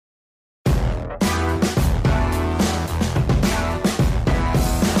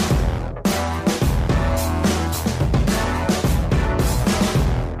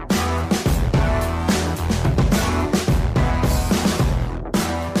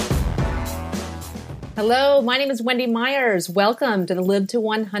Hello, my name is Wendy Myers. Welcome to the Live to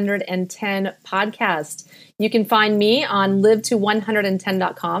 110 podcast. You can find me on live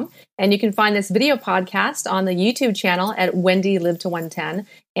to110.com, and you can find this video podcast on the YouTube channel at Wendy Live to 110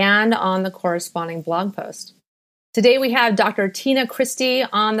 and on the corresponding blog post. Today we have Dr. Tina Christie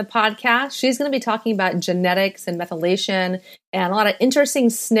on the podcast. She's going to be talking about genetics and methylation and a lot of interesting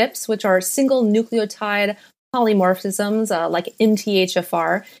SNPs, which are single nucleotide polymorphisms like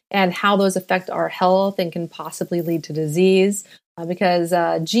MTHFR, and how those affect our health and can possibly lead to disease because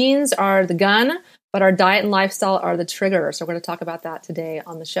genes are the gun, but our diet and lifestyle are the trigger. So we're going to talk about that today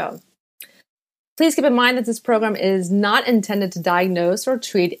on the show. Please keep in mind that this program is not intended to diagnose or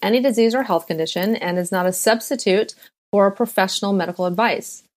treat any disease or health condition and is not a substitute for professional medical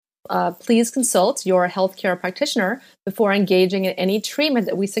advice. Please consult your healthcare practitioner before engaging in any treatment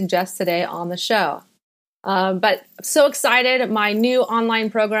that we suggest today on the show. But I'm so excited. My new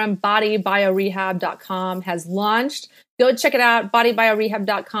online program, BodyBioRehab.com, has launched. Go check it out,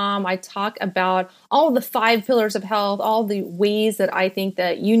 BodyBioRehab.com. I talk about all of the 5 pillars of health, all the ways that I think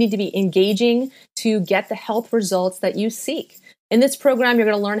that you need to be engaging to get the health results that you seek. In this program, you're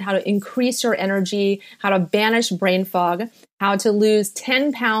going to learn how to increase your energy, how to banish brain fog, how to lose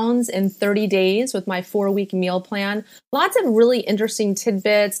 10 pounds in 30 days with my 4-week meal plan. Lots of really interesting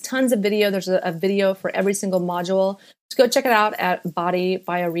tidbits, tons of video. There's a video for every single module. Just go check it out at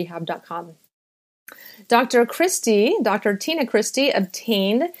BodyBioRehab.com. Dr. Tina Christie,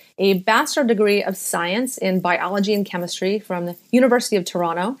 obtained a bachelor degree of science in biology and chemistry from the University of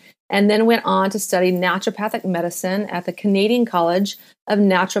Toronto, and then went on to study naturopathic medicine at the Canadian College of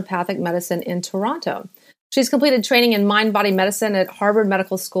Naturopathic Medicine in Toronto. She's completed training in mind-body medicine at Harvard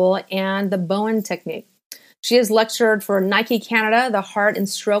Medical School and the Bowen Technique. She has lectured for Nike Canada, the Heart and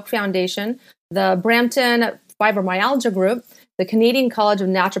Stroke Foundation, the Brampton Fibromyalgia Group, the Canadian College of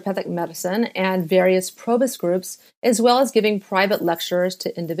Naturopathic Medicine, and various Probus groups, as well as giving private lectures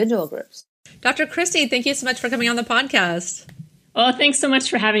to individual groups. Dr. Christie, thank you so much for coming on the podcast. Oh, thanks so much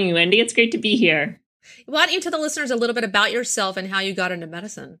for having me, Wendy. It's great to be here. Why don't you tell the listeners a little bit about yourself and how you got into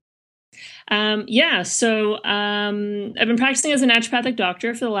medicine? I've been practicing as a naturopathic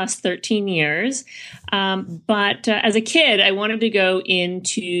doctor for the last 13 years. But as a kid, I wanted to go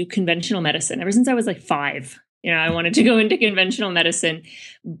into conventional medicine ever since I was like 5. I wanted to go into conventional medicine,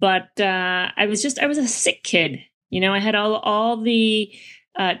 but I was a sick kid. I had all the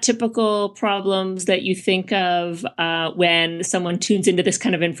typical problems that you think of when someone tunes into this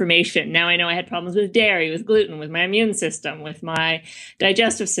kind of information. Now I know I had problems with dairy, with gluten, with my immune system, with my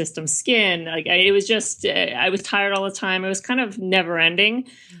digestive system, skin. I was tired all the time. It was kind of never ending.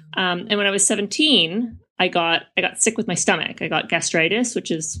 And when I was 17, I got sick with my stomach. I got gastritis, which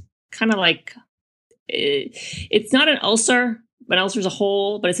is kind of like, it's not an ulcer. An ulcer is a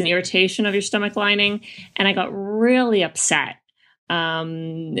hole, but it's an irritation of your stomach lining. And I got really upset. I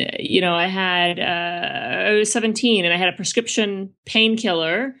was 17 and I had a prescription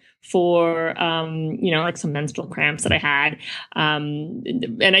painkiller for, like some menstrual cramps that I had.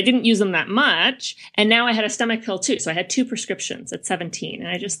 And I didn't use them that much. And now I had a stomach pill too. So I had 2 prescriptions at 17. And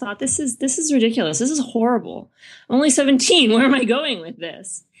I just thought, this is ridiculous. This is horrible. I'm only 17. Where am I going with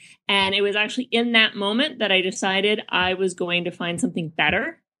this? And it was actually in that moment that I decided I was going to find something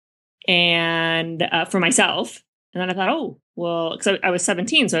better and for myself. And then I thought, because I was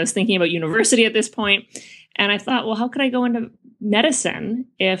 17, so I was thinking about university at this point. And I thought, well, how could I go into medicine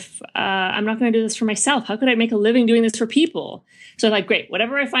if I'm not going to do this for myself? How could I make a living doing this for people? So I'm like, great,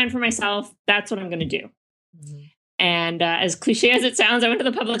 whatever I find for myself, that's what I'm going to do. Mm-hmm. And as cliche as it sounds, I went to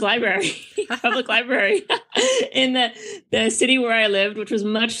the public library in the city where I lived, which was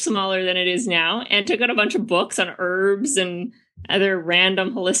much smaller than it is now, and took out a bunch of books on herbs and other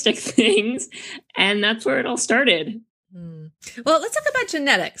random holistic things. And that's where it all started. Well, let's talk about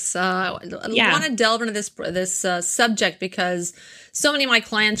genetics. I want to delve into this subject because so many of my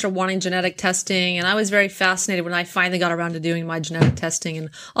clients are wanting genetic testing, and I was very fascinated when I finally got around to doing my genetic testing and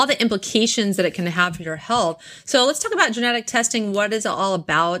all the implications that it can have for your health. So let's talk about genetic testing. What is it all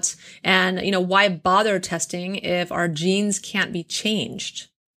about, and why bother testing if our genes can't be changed?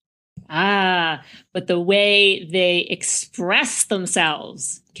 But the way they express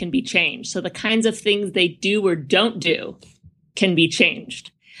themselves can be changed. So the kinds of things they do or don't do can be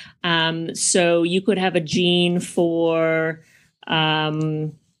changed. So you could have a gene for,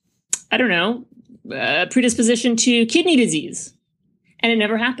 predisposition to kidney disease, and it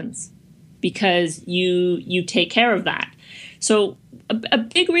never happens because you take care of that. So a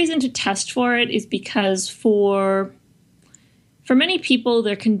big reason to test for it is because for for many people,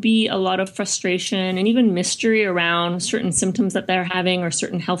 there can be a lot of frustration and even mystery around certain symptoms that they're having or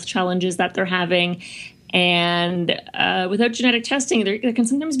certain health challenges that they're having. And without genetic testing, there can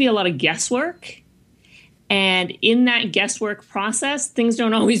sometimes be a lot of guesswork. And in that guesswork process, things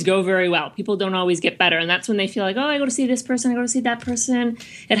don't always go very well. People don't always get better. And that's when they feel like, oh, I go to see this person, I go to see that person.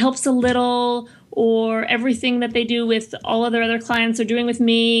 It helps a little, or everything that they do with all of their other clients are doing with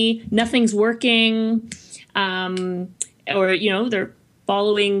me, nothing's working. Or, they're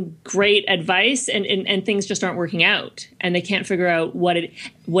following great advice and things just aren't working out. And they can't figure out what it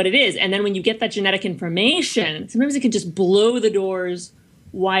is. And then when you get that genetic information, sometimes it can just blow the doors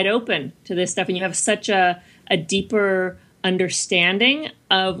wide open to this stuff, and you have such a deeper understanding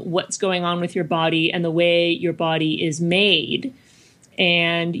of what's going on with your body and the way your body is made.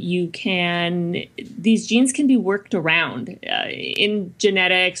 And these genes can be worked around. In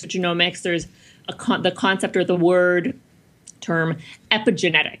genetics or genomics, there's the concept or the term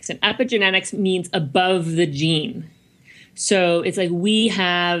epigenetics. And epigenetics means above the gene. So it's like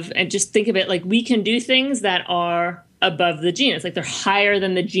and just think of it like we can do things that are above the gene. It's like they're higher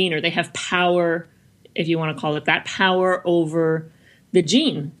than the gene, or they have power, if you want to call it that, power over the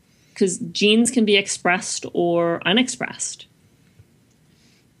gene, because genes can be expressed or unexpressed.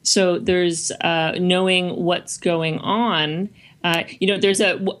 So there's knowing what's going on. There's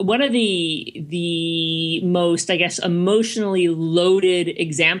one of the most, I guess, emotionally loaded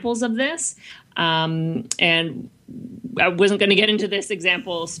examples of this, and I wasn't going to get into this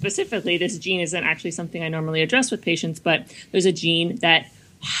example specifically. This gene isn't actually something I normally address with patients, but there's a gene that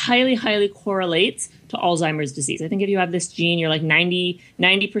highly, highly correlates to Alzheimer's disease. I think if you have this gene, you're like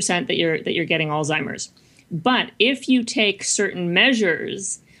 90% that you're getting Alzheimer's. But if you take certain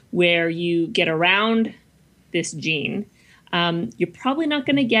measures where you get around this gene, you're probably not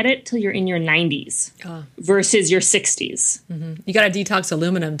going to get it till you're in your 90s versus your 60s. Mm-hmm. You got to detox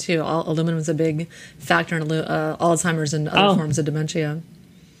aluminum too. Aluminum is a big factor in Alzheimer's and other forms of dementia.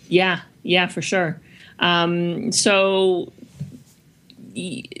 Yeah, for sure. So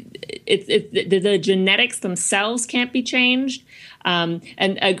the genetics themselves can't be changed. And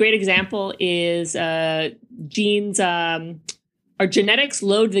a great example is genes. Our genetics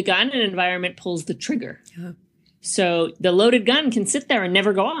load the gun, and environment pulls the trigger. Yeah. So the loaded gun can sit there and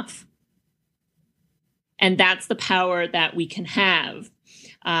never go off. And that's the power that we can have.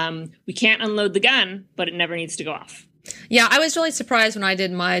 We can't unload the gun, but it never needs to go off. Yeah, I was really surprised when I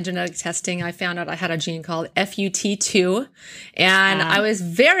did my genetic testing. I found out I had a gene called FUT2, and I was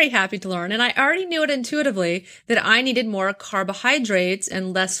very happy to learn, and I already knew it intuitively, that I needed more carbohydrates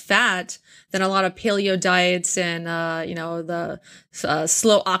and less fat than a lot of paleo diets and, the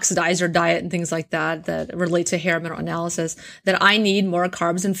slow oxidizer diet and things like that relate to hair mineral analysis, that I need more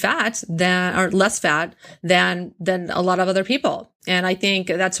carbs and fat or less fat than a lot of other people. And I think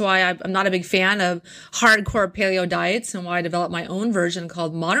that's why I'm not a big fan of hardcore paleo diets, and why I developed my own version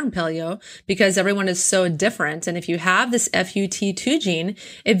called modern paleo, because everyone is so different. And if you have this FUT2 gene,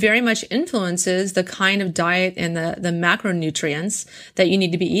 it very much influences the kind of diet and the macronutrients that you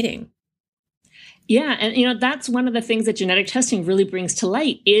need to be eating. Yeah. And, that's one of the things that genetic testing really brings to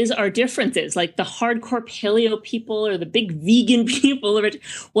light is our differences. Like the hardcore paleo people or the big vegan people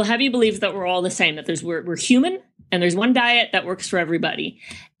will have you believe that we're all the same, that we're human, and there's one diet that works for everybody,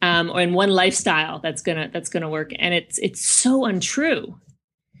 or in one lifestyle that's gonna work. And it's so untrue.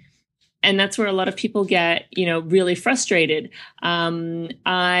 And that's where a lot of people get, really frustrated.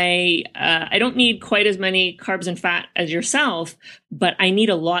 I don't need quite as many carbs and fat as yourself, but I need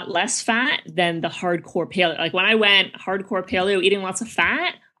a lot less fat than the hardcore paleo. Like when I went hardcore paleo, eating lots of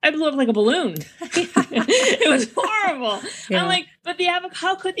fat, I blew up like a balloon. It was horrible. Yeah. I'm like, but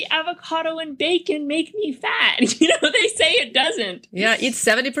how could the avocado and bacon make me fat? They say it doesn't. Yeah, eat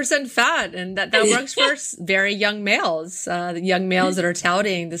 70% fat, and that works for very young males. Young males that are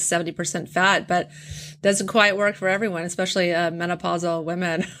touting this 70% fat, but doesn't quite work for everyone, especially menopausal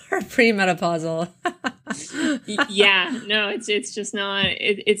women or premenopausal. Yeah, no, it's just not.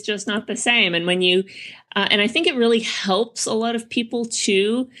 It's just not the same. And when you, and I think it really helps a lot of people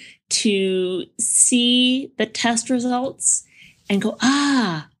too to see the test results and go,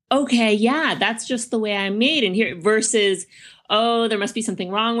 okay, yeah, that's just the way I'm made. And here versus, oh, there must be something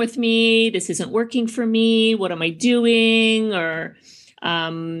wrong with me. This isn't working for me. What am I doing? Or,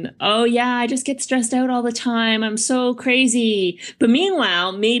 oh yeah, I just get stressed out all the time. I'm so crazy. But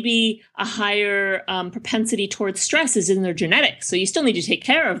meanwhile, maybe a higher propensity towards stress is in their genetics. So you still need to take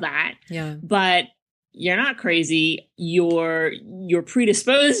care of that. Yeah. But you're not crazy. You're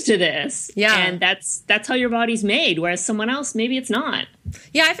predisposed to this. Yeah. And that's how your body's made. Whereas someone else, maybe it's not.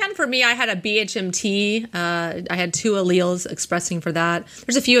 Yeah, I found for me, I had a BHMT. I had 2 alleles expressing for that.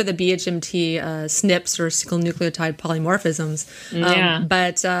 There's a few of the BHMT SNPs or single nucleotide polymorphisms.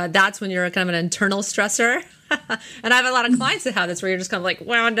 But that's when you're kind of an internal stressor. And I have a lot of clients that have this where you're just kind of like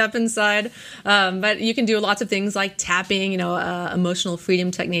wound up inside. But you can do lots of things like tapping, emotional freedom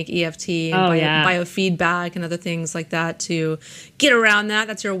technique, EFT, and biofeedback and other things like that to get around that.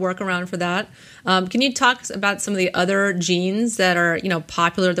 That's your workaround for that. Can you talk about some of the other genes that are,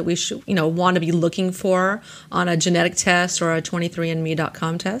 popular that we should, want to be looking for on a genetic test or a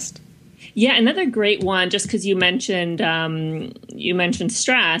 23andme.com test? Yeah, another great one, just because you mentioned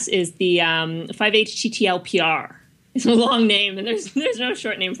stress, is the 5-HTTLPR. It's a long name, and there's no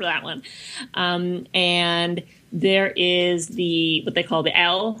short name for that one. And there is what they call the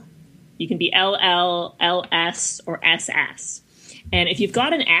L. You can be LL, LS, or SS. And if you've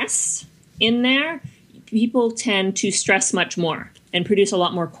got an S in there, people tend to stress much more and produce a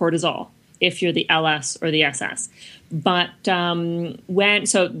lot more cortisol if you're the LS or the SS. But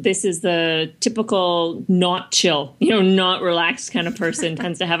so this is the typical not chill, not relaxed kind of person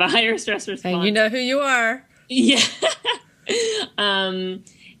tends to have a higher stress response. And you know who you are. Yeah.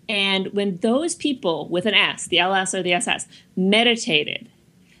 And when those people with an S, the LS or the SS, meditated,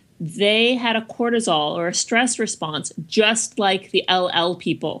 they had a cortisol or a stress response just like the LL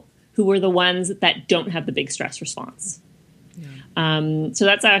people who were the ones that don't have the big stress response. Yeah. So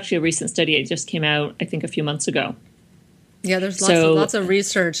that's actually a recent study. It just came out, I think, a few months ago. Yeah, there's lots of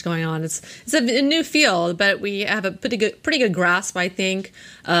research going on. It's a new field, but we have a pretty good grasp, I think,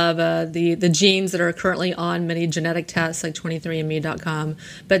 of the genes that are currently on many genetic tests like 23andme.com.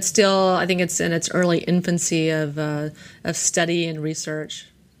 But still, I think it's in its early infancy of study and research.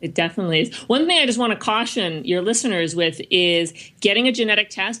 It definitely is. One thing I just want to caution your listeners with is getting a genetic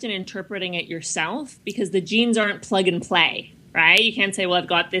test and interpreting it yourself, because the genes aren't plug and play. Right? You can't say, well, I've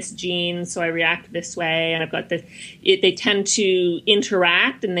got this gene, so I react this way, and I've got this. They tend to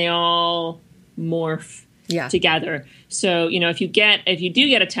interact, and they all morph together. So, if you do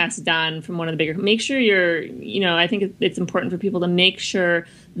get a test done from one of the bigger, make sure I think it's important for people to make sure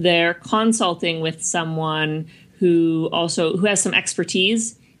they're consulting with someone who has some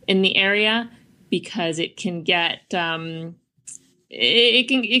expertise in the area, because it can get it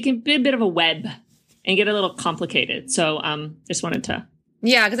can be a bit of a web and get a little complicated. So just wanted to...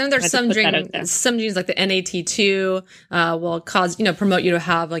 Yeah, because then there's some genes like the NAT2 will cause, promote you to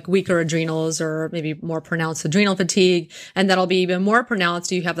have like weaker adrenals or maybe more pronounced adrenal fatigue. And that'll be even more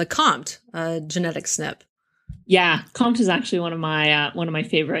pronounced. You have the COMT genetic SNP. Yeah, COMT is actually one of my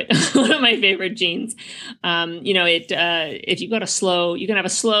favorite genes. If you've got you can have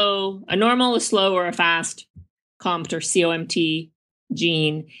a normal, a slow, or a fast COMT or COMT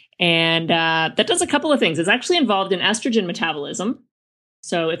gene. And that does a couple of things. It's actually involved in estrogen metabolism.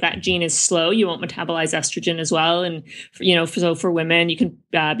 So if that gene is slow, you won't metabolize estrogen as well. And, so for women, you can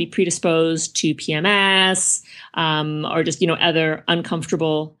be predisposed to PMS or just, other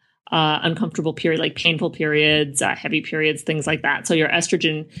uncomfortable period, like painful periods, heavy periods, things like that. So your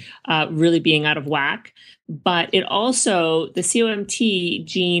estrogen really being out of whack. But it also, the COMT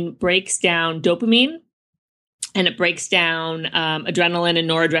gene breaks down dopamine, and it breaks down adrenaline and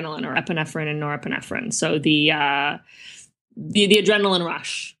noradrenaline, or epinephrine and norepinephrine. So the adrenaline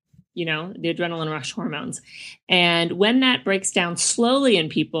rush, the adrenaline rush hormones. And when that breaks down slowly in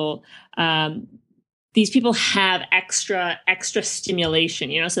people, these people have extra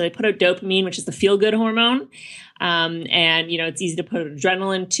stimulation, so they put out dopamine, which is the feel-good hormone. And, it's easy to put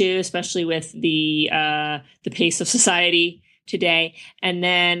adrenaline too, especially with the pace of society today. And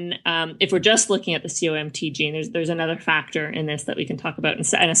then if we're just looking at the COMT gene, there's another factor in this that we can talk about in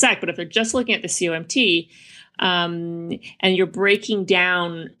a sec. But if they're just looking at the COMT, and you're breaking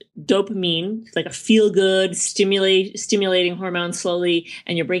down dopamine, like a feel-good, stimulating hormone slowly,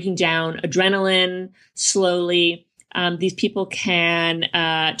 and you're breaking down adrenaline slowly, these people can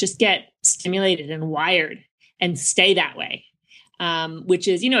just get stimulated and wired and stay that way. Which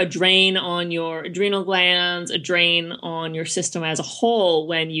is, a drain on your adrenal glands, a drain on your system as a whole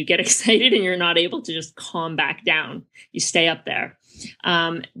when you get excited and you're not able to just calm back down. You stay up there.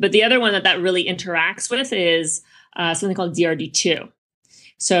 But the other one that really interacts with is something called DRD2.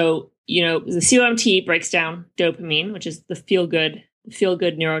 So, the COMT breaks down dopamine, which is the feel-good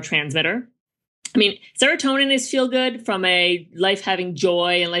neurotransmitter. I mean, serotonin is feel good from a life having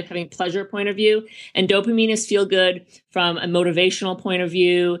joy and life having pleasure point of view. And dopamine is feel good from a motivational point of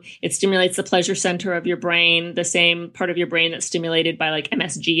view. It stimulates the pleasure center of your brain, the same part of your brain that's stimulated by like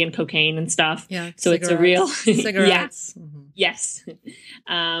MSG and cocaine and stuff. Yeah. So it's a real cigarettes. Yeah. Mm-hmm. Yes.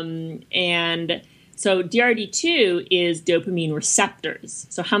 And So DRD2 is dopamine receptors.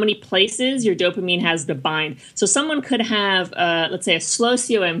 So how many places your dopamine has to bind. So someone could have, let's say, a slow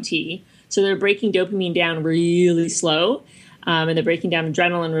COMT. So they're breaking dopamine down really slow, and they're breaking down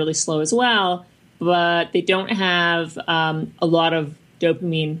adrenaline really slow as well. But they don't have a lot of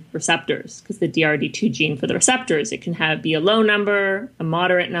dopamine receptors because the DRD2 gene for the receptors, it can be a low number, a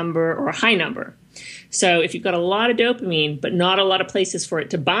moderate number, or a high number. So if you've got a lot of dopamine, but not a lot of places for it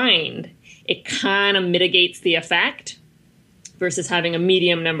to bind, it kind of mitigates the effect versus having a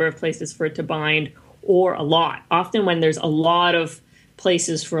medium number of places for it to bind or a lot. Often when there's a lot of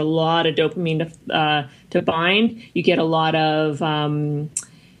places for a lot of dopamine to bind, you get a lot of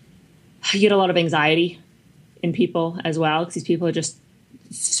anxiety in people as well, because these people are just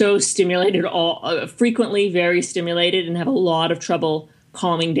so stimulated, frequently very stimulated, and have a lot of trouble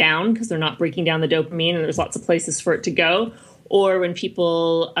calming down because they're not breaking down the dopamine, and there's lots of places for it to go. Or when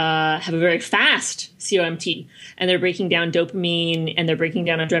people have a very fast COMT and they're breaking down dopamine and they're breaking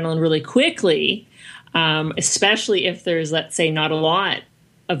down adrenaline really quickly, especially if there's, let's say, not a lot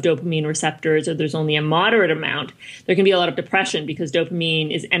of dopamine receptors or there's only a moderate amount, there can be a lot of depression because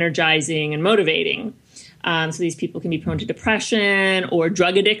dopamine is energizing and motivating. So these people can be prone to depression or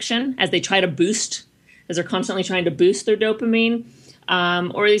drug addiction as they're constantly trying to boost their dopamine.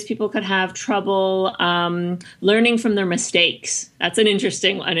 Or these people could have trouble learning from their mistakes. That's an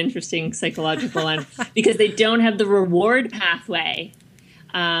interesting psychological one because they don't have the reward pathway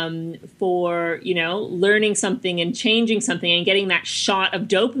for, learning something and changing something and getting that shot of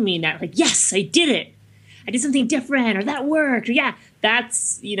dopamine that, like, yes, I did it. I did something different, or that worked. Or, yeah,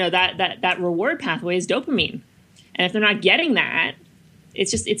 that's, that reward pathway is dopamine. And if they're not getting that,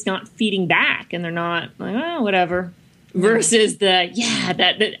 it's not feeding back, and they're not like, oh, whatever. Versus that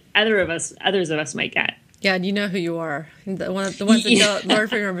others of us might get. Yeah, and you know who you are. The ones that don't learn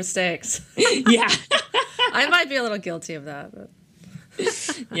from your mistakes. Yeah. I might be a little guilty of that. But.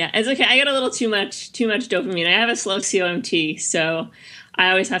 Yeah, it's okay. I get a little too much dopamine. I have a slow COMT, so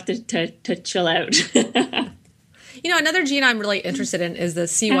I always have to chill out. Another gene I'm really interested in is the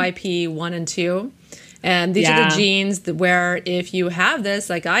CYP1 and 2. And these are the genes where if you have this,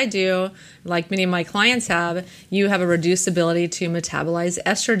 like I do, like many of my clients have, you have a reduced ability to metabolize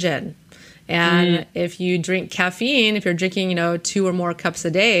estrogen. And if you drink caffeine, if you're drinking, 2 or more cups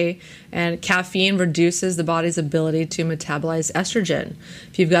a day, and caffeine reduces the body's ability to metabolize estrogen.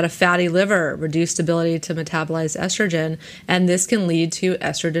 If you've got a fatty liver, reduced ability to metabolize estrogen, and this can lead to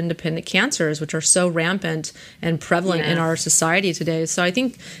estrogen-dependent cancers, which are so rampant and prevalent in our society today. So I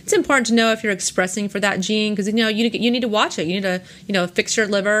think it's important to know if you're expressing for that gene, because you need to watch it. You need to fix your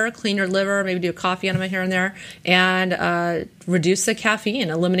liver, clean your liver, maybe do a coffee enema here and there, and reduce the caffeine,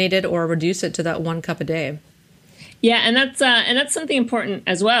 eliminate it or reduce it to that 1 cup a day. Yeah, and that's something important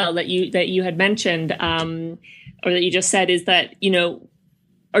as well that you had mentioned, or that you just said, is that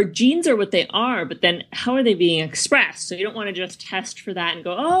our genes are what they are, but then how are they being expressed? So you don't want to just test for that and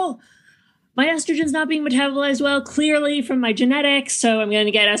go, oh, my estrogen's not being metabolized well, clearly from my genetics, so I'm going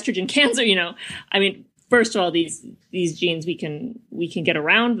to get estrogen cancer. I mean, first of all, these genes we can get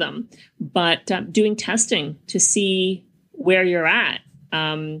around them, but doing testing to see where you're at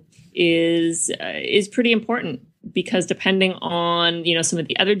is pretty important. Because depending on, some of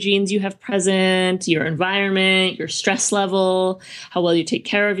the other genes you have present, your environment, your stress level, how well you take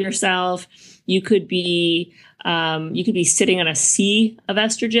care of yourself, you could be sitting on a sea of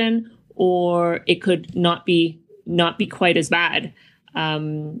estrogen, or it could not be quite as bad.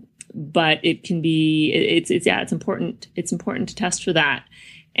 But it can be, it's important. It's important to test for that.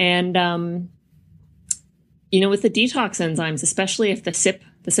 And, with the detox enzymes, especially if the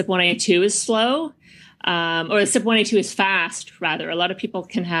CYP1A2 is slow, or the CYP1A2 is fast, rather. A lot of people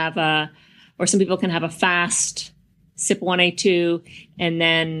can have some people can have a fast CYP1A2, and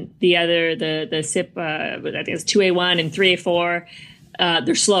then the CYP, I think it's 2A1 and 3A4,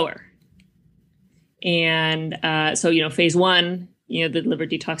 they're slower. And so, phase 1, the liver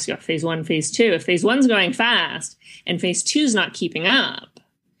detox, you got phase 1, phase 2. If phase 1's going fast and phase 2 is not keeping up,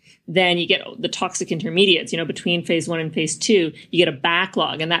 then you get the toxic intermediates, between phase 1 and phase 2, you get a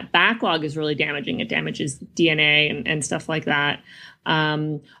backlog, and that backlog is really damaging. It damages DNA and stuff like that.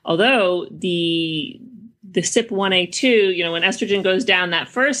 Although the CYP1A2, when estrogen goes down that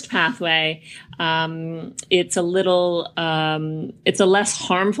first pathway, it's a less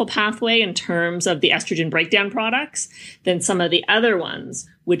harmful pathway in terms of the estrogen breakdown products than some of the other ones,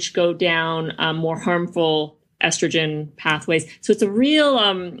 which go down more harmful estrogen pathways. So it's a real,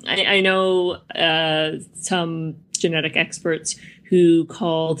 I know some genetic experts who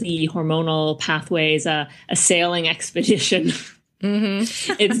call the hormonal pathways a sailing expedition.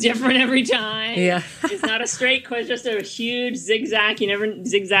 It's different every time. Yeah. It's not a straight course, just a huge zigzag. You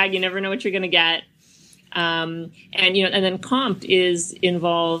never know what you're going to get. And then COMT is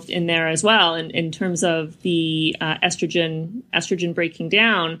involved in there as well. In terms of the estrogen breaking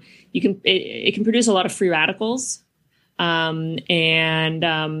down, it can produce a lot of free radicals, and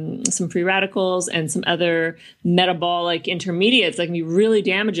some free radicals and some other metabolic intermediates that can be really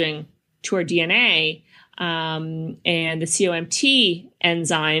damaging to our DNA. And the COMT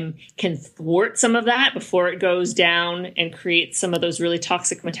enzyme can thwart some of that before it goes down and create some of those really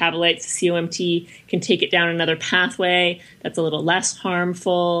toxic metabolites. COMT can take it down another pathway that's a little less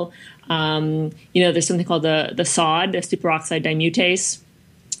harmful. There's something called the SOD, the superoxide dismutase,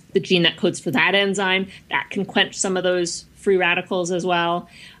 the gene that codes for that enzyme that can quench some of those free radicals as well.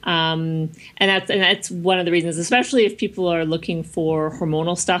 And that's one of the reasons, especially if people are looking for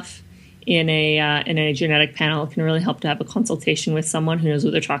hormonal stuff in a genetic panel, it can really help to have a consultation with someone who knows what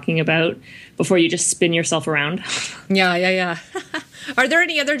they're talking about before you just spin yourself around. Yeah. Are there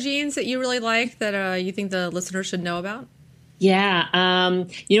any other genes that you really like that you think the listeners should know about? Yeah.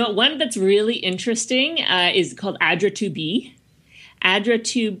 One that's really interesting is called ADRA2B.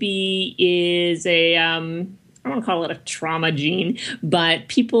 ADRA2B is I don't want to call it a trauma gene, but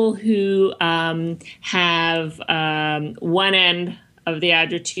people who have one end of the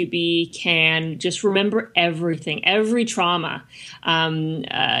ADRA2B can just remember everything, every trauma.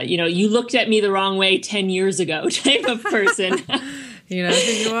 You looked at me the wrong way 10 years ago type of person. You know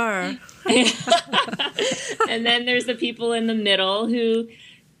who you are. And then there's the people in the middle who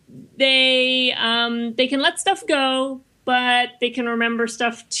they can let stuff go, but they can remember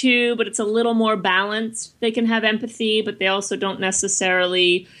stuff too, but it's a little more balanced. They can have empathy, but they also don't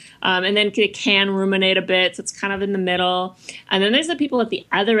necessarily, and then they can ruminate a bit. So it's kind of in the middle. And then there's the people at the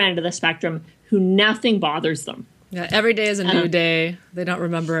other end of the spectrum who nothing bothers them. Yeah, every day is a new day. They don't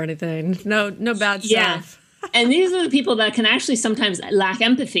remember anything. No bad stuff. And these are the people that can actually sometimes lack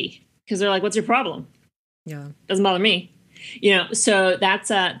empathy because they're like, what's your problem? Yeah. Doesn't bother me. So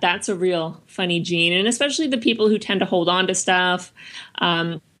that's a real funny gene. And especially the people who tend to hold on to stuff,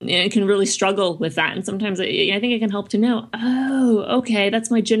 can really struggle with that. And sometimes I think it can help to know, oh, okay,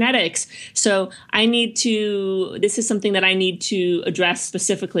 that's my genetics. So this is something that I need to address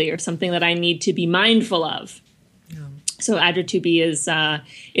specifically, or something that I need to be mindful of. Yeah. So ADRA2B is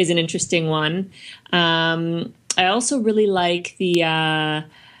an interesting one. I also really like the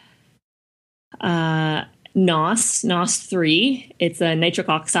NOS3. It's a nitric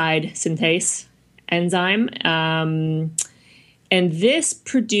oxide synthase enzyme. And this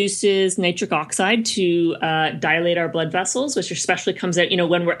produces nitric oxide to dilate our blood vessels, which especially comes out,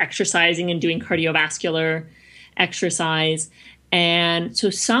 when we're exercising and doing cardiovascular exercise. And so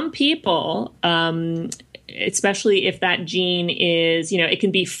some people, especially if that gene is, it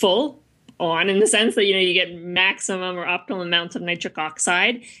can be full on in the sense that, you get maximum or optimal amounts of nitric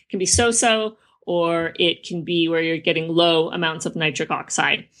oxide. It can be so-so, or it can be where you're getting low amounts of nitric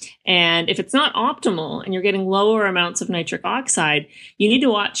oxide. And if it's not optimal and you're getting lower amounts of nitric oxide, you need to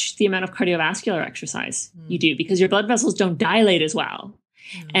watch the amount of cardiovascular exercise you do, because your blood vessels don't dilate as well.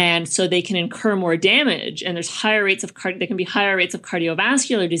 And so they can incur more damage, and there's higher rates of there can be higher rates of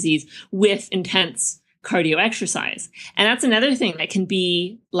cardiovascular disease with intense cardio exercise. And that's another thing that can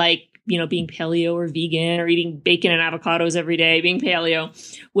be like, being paleo or vegan, or eating bacon and avocados every day, being paleo,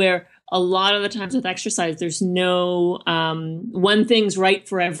 where a lot of the times with exercise, there's no one thing's right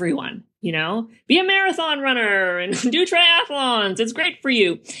for everyone. Be a marathon runner and do triathlons. It's great for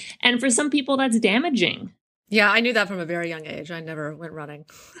you. And for some people, that's damaging. Yeah, I knew that from a very young age. I never went running.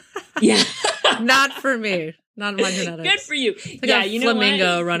 Yeah. Not for me. Not in my genetics. Good for you. Like a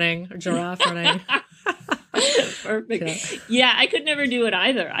flamingo running, or giraffe running. Perfect. Yeah, I could never do it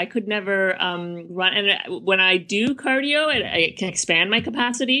either. I could never run. And when I do cardio, I can expand my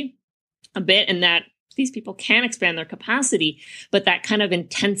capacity a bit, and that these people can expand their capacity, but that kind of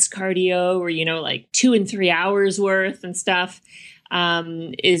intense cardio where, like 2 and 3 hours worth and stuff,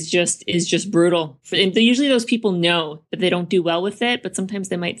 is just brutal. And usually those people know that they don't do well with it, but sometimes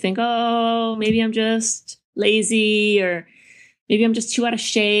they might think, oh, maybe I'm just lazy, or maybe I'm just too out of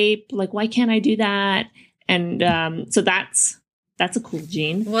shape. Like, why can't I do that? And so that's a cool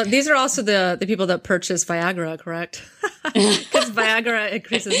gene. Well, these are also the people that purchase Viagra, correct? Because Viagra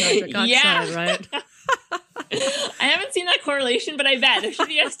increases nitric oxide, right? I haven't seen that correlation, but I bet there should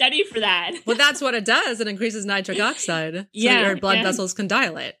be a study for that. Well, that's what it does. It increases nitric oxide. So your blood vessels can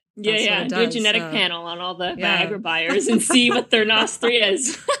dilate. That's do a genetic panel on all the Viagra buyers and see what their NOS3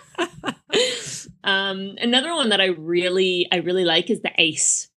 is. Another one that I really like is the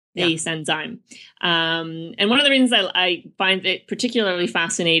ACE the ACE enzyme. And one of the reasons I find it particularly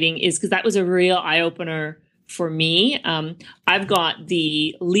fascinating is because that was a real eye-opener for me. I've got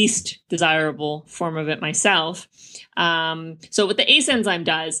the least desirable form of it myself. So what the ACE enzyme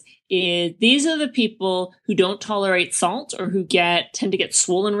does is these are the people who don't tolerate salt or who tend to get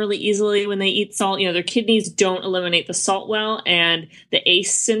swollen really easily when they eat salt. Their kidneys don't eliminate the salt well, and the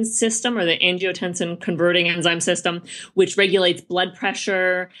ACE system, or the angiotensin converting enzyme system, which regulates blood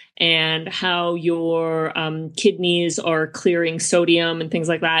pressure and how your kidneys are clearing sodium and things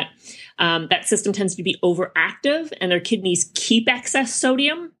like that. That system tends to be overactive, and their kidneys keep excess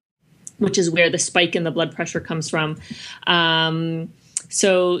sodium, which is where the spike in the blood pressure comes from.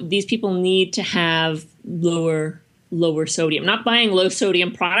 So these people need to have lower sodium, not buying low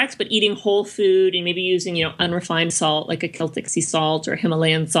sodium products, but eating whole food and maybe using, unrefined salt, like a Celtic sea salt or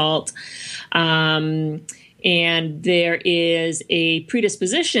Himalayan salt. And there is a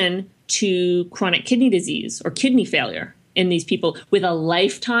predisposition to chronic kidney disease or kidney failure in these people with a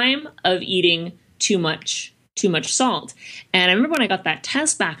lifetime of eating too much salt. And I remember when I got that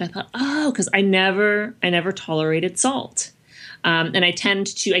test back, I thought, because I never tolerated salt. And I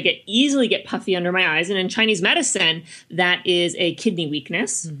easily get puffy under my eyes. And in Chinese medicine, that is a kidney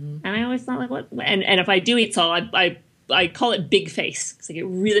weakness. Mm-hmm. And I always thought, like, what? And if I do eat salt, I call it big face. Because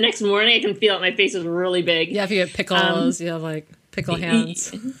the next morning, I can feel it. My face is really big. Yeah, if you get pickles, you have like pickle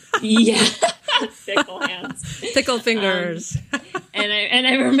hands. Yeah, pickle hands. Pickle fingers. And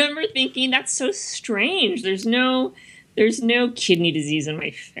I remember thinking, that's so strange. There's no kidney disease in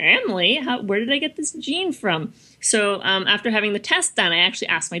my family. Where did I get this gene from? So after having the test done, I actually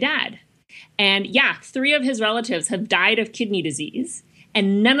asked my dad. And 3 of his relatives have died of kidney disease,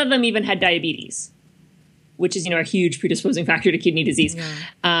 and none of them even had diabetes, which is, a huge predisposing factor to kidney disease. Yeah.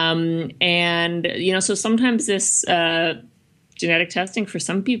 So sometimes this genetic testing for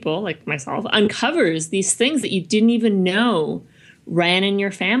some people, like myself, uncovers these things that you didn't even know ran in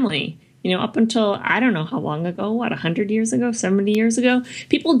your family. Up until, I don't know how long ago, 100 years ago, 70 years ago,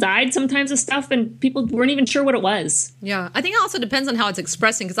 people died sometimes of stuff and people weren't even sure what it was. Yeah. I think it also depends on how it's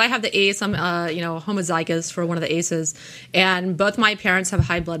expressing, because I have the ACE, I'm, homozygous for one of the ACEs, and both my parents have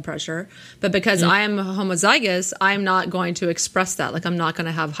high blood pressure, but because I am homozygous, I'm not going to express that. Like, I'm not going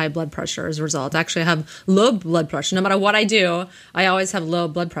to have high blood pressure as a result. Actually, I have low blood pressure. No matter what I do, I always have low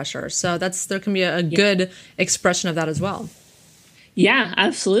blood pressure. So there can be a good expression of that as well. Yeah,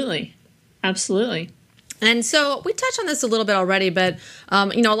 absolutely. Absolutely. And so we touched on this a little bit already, but, a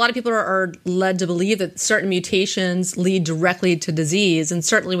lot of people are led to believe that certain mutations lead directly to disease. And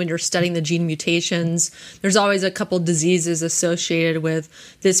certainly when you're studying the gene mutations, there's always a couple diseases associated with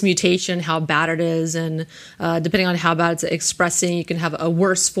this mutation, how bad it is. And depending on how bad it's expressing, you can have a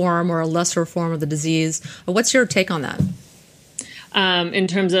worse form or a lesser form of the disease. What's your take on that? In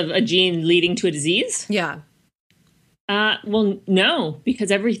terms of a gene leading to a disease? Yeah. Well, no,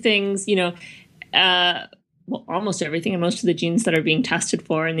 because everything's, almost everything, and most of the genes that are being tested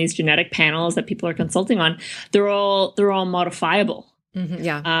for in these genetic panels that people are consulting on, they're all modifiable. Mm-hmm,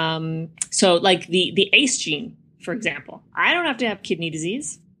 yeah. So like the ACE gene, for example, I don't have to have kidney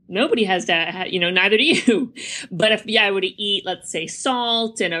disease. Nobody has to, neither do you. But if I were to eat, let's say,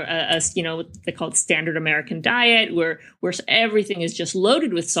 salt and what they call it standard American diet, where everything is just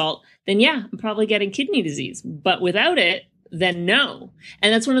loaded with salt, then I'm probably getting kidney disease. But without it, then no.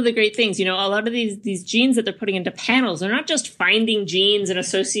 And that's one of the great things. A lot of these genes that they're putting into panels, they're not just finding genes and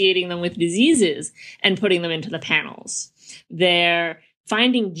associating them with diseases and putting them into the panels. They're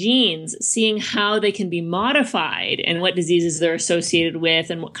finding genes, seeing how they can be modified and what diseases they're associated with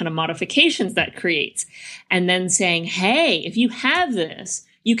and what kind of modifications that creates. And then saying, hey, if you have this,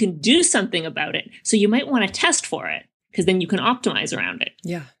 you can do something about it. So you might want to test for it, because then you can optimize around it.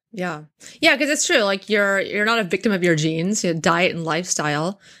 Yeah. Yeah. Yeah, because it's true. Like, you're not a victim of your genes. Your diet and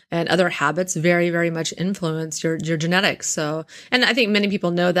lifestyle and other habits very, very much influence your genetics. So, and I think many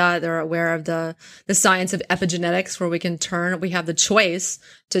people know that. They're aware of the science of epigenetics, where we have the choice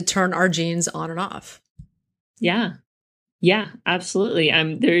to turn our genes on and off. Yeah. Yeah, absolutely.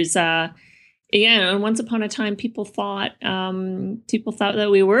 There's and once upon a time, people thought that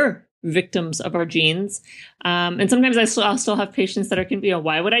we were victims of our genes. And sometimes I'll still have patients that are,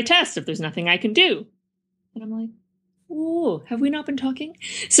 why would I test if there's nothing I can do? And I'm like, oh, have we not been talking?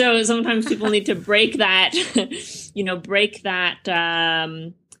 So sometimes people need to break that,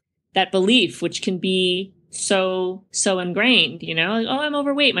 that belief, which can be so ingrained, like, oh, I'm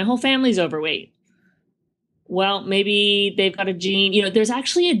overweight. My whole family's overweight. Well, maybe they've got a gene, there's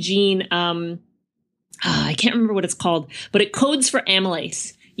actually a gene, I can't remember what it's called, but it codes for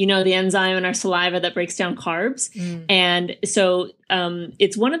amylase. the enzyme in our saliva that breaks down carbs. And so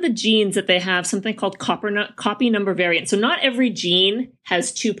it's one of the genes that they have something called copy number variant. So not every gene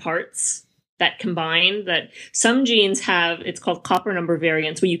has two parts that combine. That some genes have, it's called copper number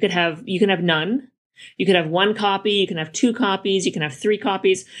variants, where you can have none. You could have one copy, you can have two copies, you can have three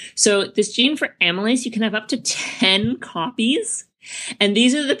copies. So this gene for amylase, you can have up to 10 copies. And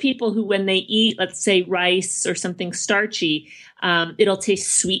these are the people who, when they eat, let's say rice or something starchy, it'll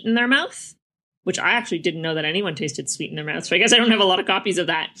taste sweet in their mouth, which I actually didn't know that anyone tasted sweet in their mouth. So I guess I don't have a lot of copies of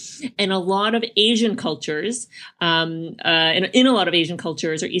that. And a lot of Asian cultures, in a lot of Asian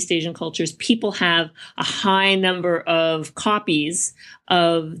cultures or East Asian cultures, people have a high number of copies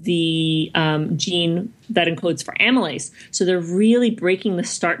of the gene that encodes for amylase. So they're really breaking the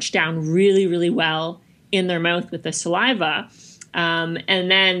starch down really, really well in their mouth with the saliva.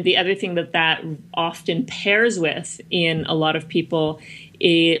 And then the other thing that often pairs with in a lot of people,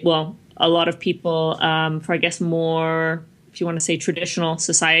 for I guess more, if you want to say traditional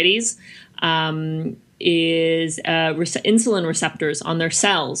societies, is insulin receptors on their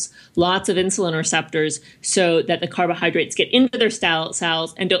cells. Lots of insulin receptors so that the carbohydrates get into their cells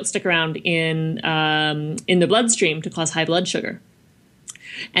and don't stick around in the bloodstream to cause high blood sugar.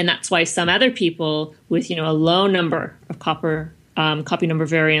 And that's why some other people with, a low number of copy number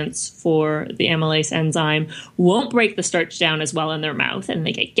variants for the amylase enzyme won't break the starch down as well in their mouth, and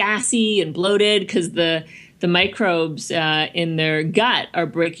they get gassy and bloated because the microbes in their gut are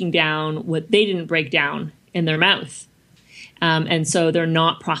breaking down what they didn't break down in their mouth. And so they're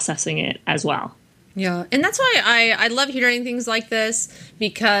not processing it as well. Yeah. And that's why I love hearing things like this,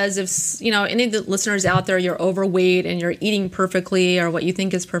 because if, any of the listeners out there, you're overweight and you're eating perfectly or what you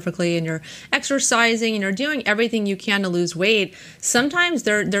think is perfectly, and you're exercising and you're doing everything you can to lose weight, sometimes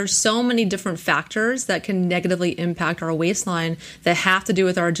there's so many different factors that can negatively impact our waistline that have to do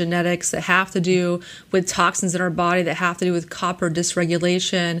with our genetics, that have to do with toxins in our body, that have to do with copper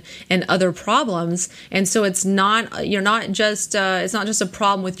dysregulation and other problems. And so it's not just a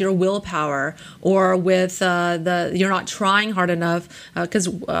problem with your willpower or with you're not trying hard enough, because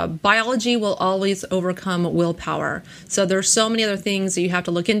biology will always overcome willpower. So there's so many other things that you have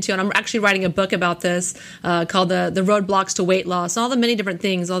to look into, and I'm actually writing a book about this called the Roadblocks to Weight Loss, all the many different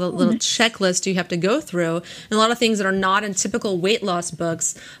things, all the little checklists you have to go through, and a lot of things that are not in typical weight loss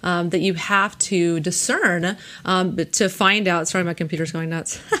books that you have to discern to find out. Sorry, my computer's going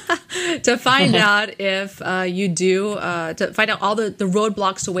nuts. To find out if you do, to find out all the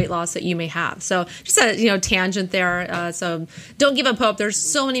roadblocks to weight loss that you may have. So just a tangent there. So don't give up hope. There's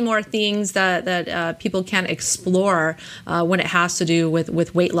so many more things that people can explore when it has to do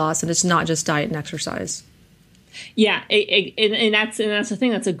with weight loss, and it's not just diet and exercise. Yeah, and that's the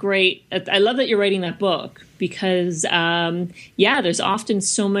thing. That's a great. I love that you're writing that book, because there's often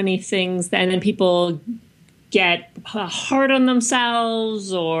so many things that, and then people get hard on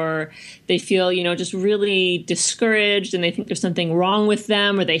themselves, or they feel, just really discouraged, and they think there's something wrong with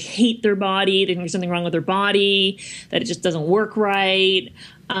them, or they hate their body. They think there's something wrong with their body, that it just doesn't work right.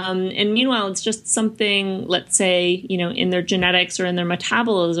 And meanwhile, it's just something, let's say, in their genetics or in their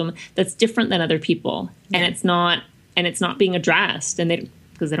metabolism that's different than other people. Yeah. And it's not being addressed, and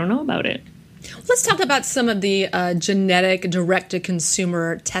because they don't know about it. Let's talk about some of the genetic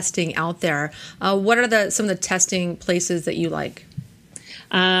direct-to-consumer testing out there. What are some of the testing places that you like?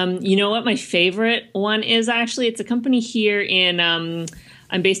 You know what my favorite one is, actually? It's a company here I'm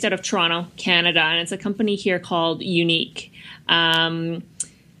based out of Toronto, Canada, and it's a company here called Unique. They're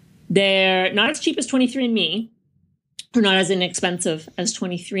not as cheap as 23andMe, or not as inexpensive as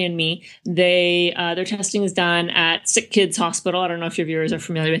 23andMe. Their testing is done at Sick Kids Hospital. I don't know if your viewers are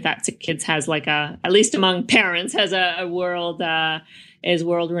familiar with that. Sick Kids has at least among parents, has a world, is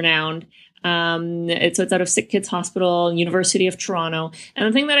world renowned. So it's out of Sick Kids Hospital, University of Toronto. And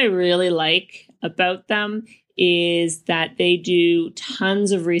the thing that I really like about them is that they do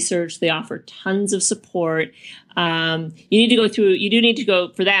tons of research. They offer tons of support. You do need to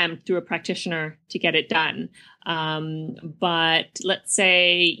go for them through a practitioner to get it done. But let's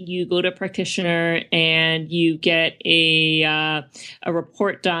say you go to a practitioner and you get a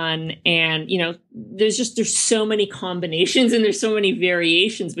report done, and there's so many combinations and there's so many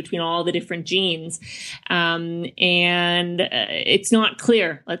variations between all the different genes, and it's not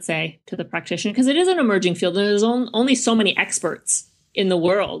clear, let's say, to the practitioner, because it is an emerging field. There's only so many experts in the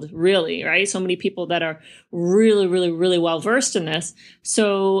world, really, right? So many people that are really, really, really well versed in this.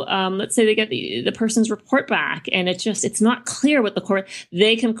 So let's say they get the person's report back, and it's not clear what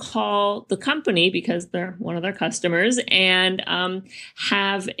they can call the company, because they're one of their customers, and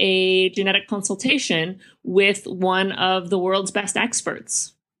have a genetic consultation with one of the world's best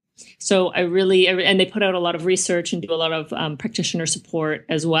experts. So and they put out a lot of research and do a lot of practitioner support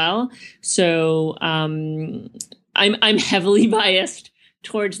as well. So I'm heavily biased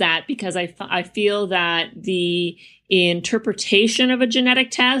towards that because I feel that the interpretation of a genetic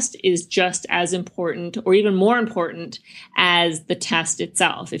test is just as important or even more important as the test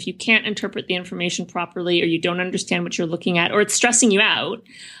itself. If you can't interpret the information properly or you don't understand what you're looking at or it's stressing you out,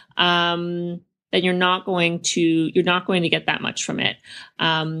 then you're not going to get that much from it.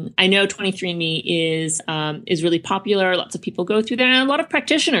 I know 23andMe is really popular. Lots of people go through there, and a lot of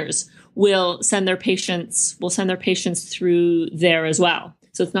practitioners will send their patients through there as well.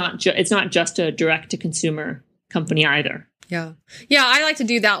 So it's not just a direct to consumer company either. Yeah. I like to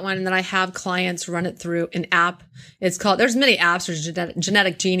do that one. And then I have clients run it through an app. There's many apps. There's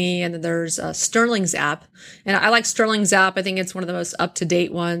Genetic Genie, and then there's Sterling's app. And I like Sterling's app. I think it's one of the most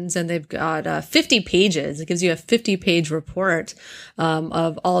up-to-date ones. And they've got 50 pages. It gives you a 50-page report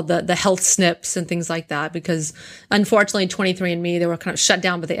of all the health SNPs and things like that. Because unfortunately, 23andMe, they were kind of shut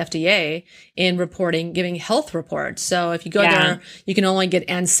down by the FDA in giving health reports. So if you go there, you can only get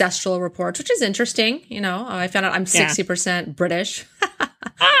ancestral reports, which is interesting. I found out I'm 60% British.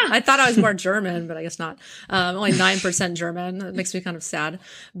 I thought I was more German, but I guess not. Only 9% German. That makes me kind of sad.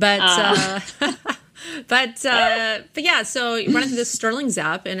 But yeah, so you run into this Sterling's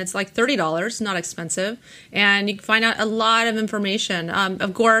app, and it's like $30, not expensive, and you can find out a lot of information.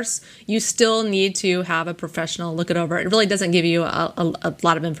 Of course, you still need to have a professional look it over. It really doesn't give you a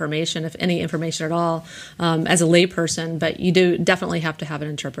lot of information, if any information at all, as a layperson, but you do definitely have to have it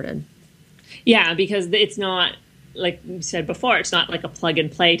interpreted. Yeah, because it's not, like we said before, it's not like a plug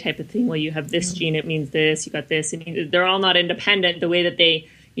and play type of thing where you have this gene, it means this, you got this. They're all not independent. The way that they,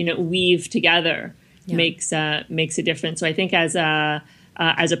 weave together makes a difference. So I think as a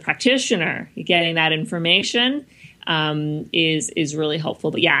practitioner, getting that information is really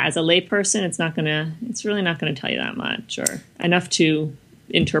helpful. But yeah, as a layperson, it's really not gonna tell you that much or enough to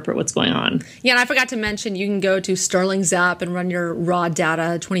interpret what's going on. Yeah, and I forgot to mention, you can go to Sterling's app and run your raw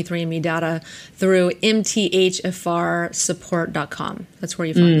data, 23andMe data, through mthfrsupport.com. That's where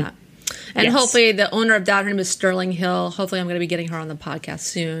you find that. And hopefully the owner of that, her name is Sterling Hill. Hopefully I'm going to be getting her on the podcast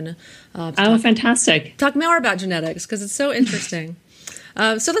soon. Fantastic. Talk more about genetics because it's so interesting.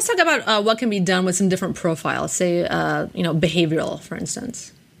 So let's talk about what can be done with some different profiles, say, behavioral, for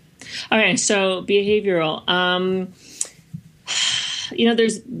instance. Okay, so behavioral.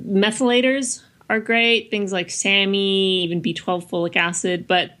 There's methylators are great, things like SAMe, even B12 folic acid,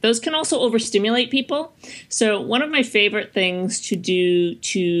 but those can also overstimulate people. So one of my favorite things to do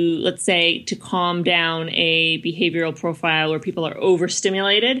to calm down a behavioral profile where people are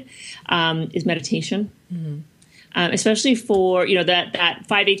overstimulated is meditation. Mm-hmm. Especially for, that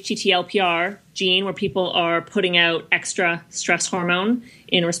 5-HTT-LPR gene where people are putting out extra stress hormone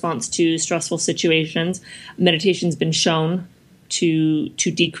in response to stressful situations. Meditation's been shown to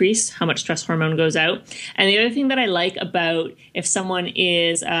decrease how much stress hormone goes out. And the other thing that I like about if someone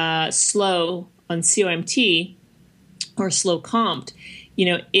is slow on COMT or slow comped,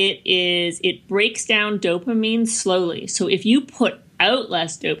 it breaks down dopamine slowly. So if you put out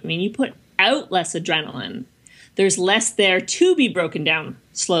less dopamine, you put out less adrenaline, there's less there to be broken down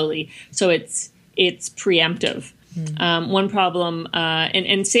slowly. So it's preemptive. One problem,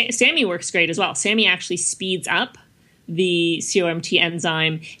 and SAMe works great as well. SAMe actually speeds up the COMT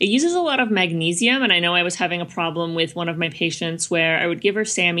enzyme. It uses a lot of magnesium, and I know I was having a problem with one of my patients where I would give her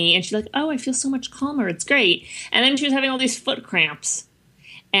SAMe, and she's like, "Oh, I feel so much calmer. It's great." And then she was having all these foot cramps,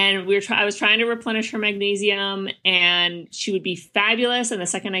 and I was trying to replenish her magnesium, and she would be fabulous. And the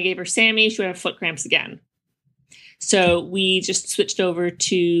second I gave her SAMe, she would have foot cramps again. So we just switched over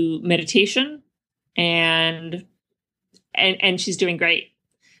to meditation, and she's doing great.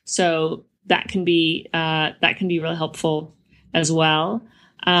 So that can be really helpful as well.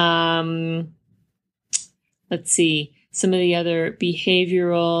 Let's see some of the other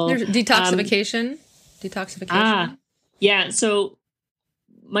behavioral. There's detoxification. Yeah. So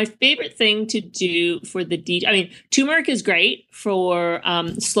my favorite thing to do for turmeric is great for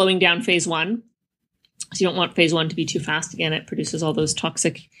slowing down phase 1. So you don't want phase 1 to be too fast. Again, it produces all those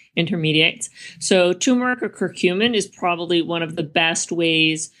toxic intermediates. So turmeric or curcumin is probably one of the best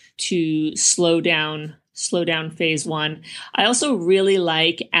ways to slow down phase 1. I also really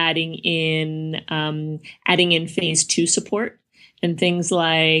like adding in phase 2 support and things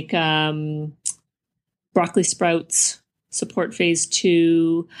like broccoli sprouts support phase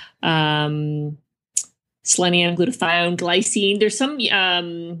 2, selenium, glutathione, glycine. There's some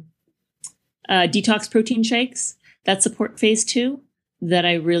detox protein shakes that support phase 2 that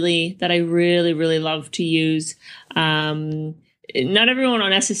I really love to use. not everyone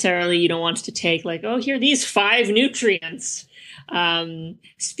necessarily, wants to take like, oh, here are these 5 nutrients,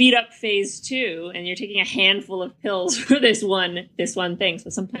 speed up phase 2, and you're taking a handful of pills for this one thing. So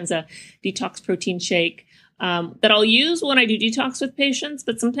sometimes a detox protein shake that I'll use when I do detox with patients,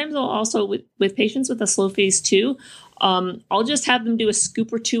 but sometimes I'll also with patients with a slow phase 2, I'll just have them do a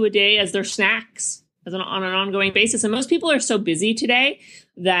scoop or 2 a day as their snacks on an ongoing basis. And most people are so busy today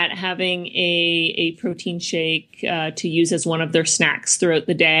that having a protein shake to use as one of their snacks throughout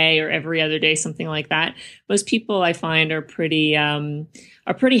the day or every other day, something like that, most people I find are pretty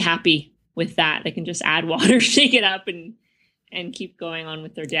happy with that. They can just add water, shake it up, and keep going on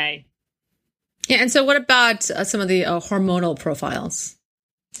with their day. Yeah, and so what about some of the hormonal profiles?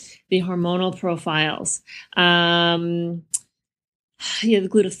 The hormonal profiles. The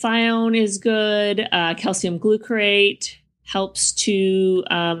glutathione is good. Calcium glucarate helps to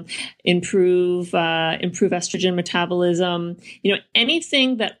improve estrogen metabolism.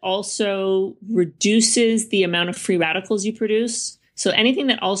 Anything that also reduces the amount of free radicals you produce. So anything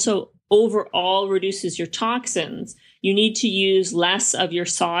that also overall reduces your toxins, you need to use less of your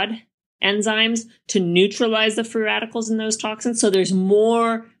SOD enzymes to neutralize the free radicals in those toxins. So there's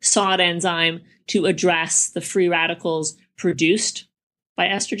more SOD enzyme to address the free radicals produced by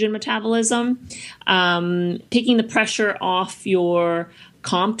estrogen metabolism. Taking the pressure off your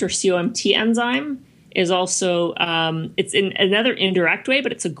COMT or COMT enzyme is also, it's in another indirect way,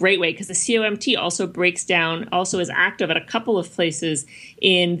 but it's a great way because the COMT also breaks down, also is active at a couple of places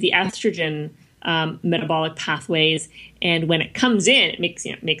in the estrogen metabolic pathways, and when it comes in, it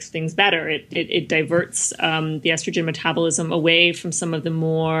makes things better. It diverts the estrogen metabolism away from some of the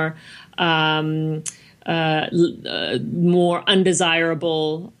more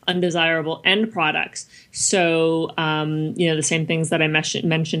undesirable end products. So the same things that I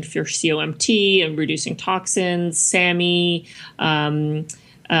mentioned for COMT and reducing toxins, SAMe,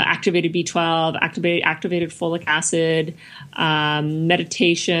 activated B12, activated folic acid,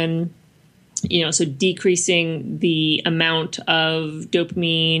 meditation. So decreasing the amount of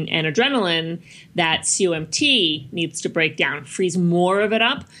dopamine and adrenaline that COMT needs to break down, frees more of it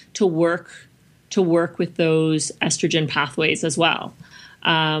up to work with those estrogen pathways as well.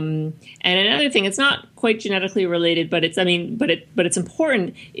 And another thing, it's not quite genetically related, but it's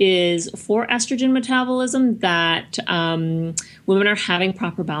important, is for estrogen metabolism that women are having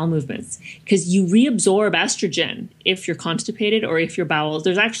proper bowel movements, because you reabsorb estrogen if you're constipated or if your bowels.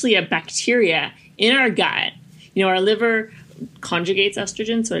 There's actually a bacteria in our gut. Our liver conjugates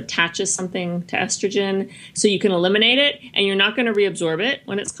estrogen, so it attaches something to estrogen, so you can eliminate it, and you're not going to reabsorb it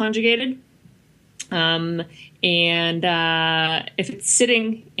when it's conjugated. And if it's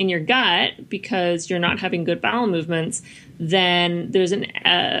sitting in your gut because you're not having good bowel movements, then there's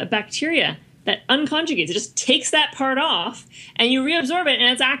a bacteria that unconjugates. It just takes that part off, and you reabsorb it,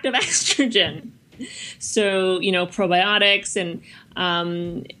 and it's active estrogen. So, probiotics and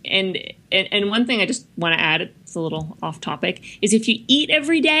one thing I just want to add, it's a little off topic, is if you eat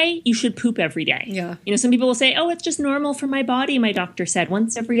every day, you should poop every day. Yeah. Some people will say, oh, it's just normal for my body. My doctor said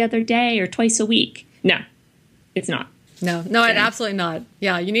once every other day or twice a week. No, it's not. No, it's absolutely not.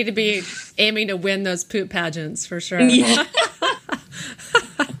 Yeah. You need to be aiming to win those poop pageants for sure. Yeah.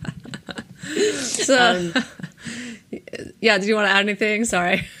 So, yeah. Did you want to add anything?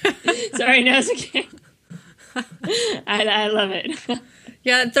 Sorry. Sorry, no, it's okay. I love it.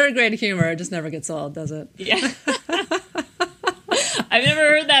 Yeah, 3rd grade humor just never gets old, does it? Yeah. I've never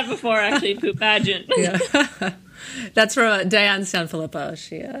heard that before, actually, poop pageant. Yeah. That's from Diane Sanfilippo.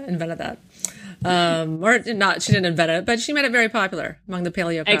 She invented that. Or not, she didn't invent it, but she made it very popular among the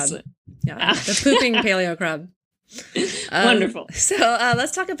paleo crowd. Excellent. Yeah, the pooping paleo crowd. Wonderful. So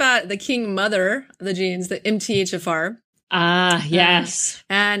let's talk about the king mother of the genes, the MTHFR. Ah, yes.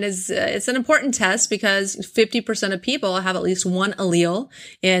 And it's an important test because 50% of people have at least one allele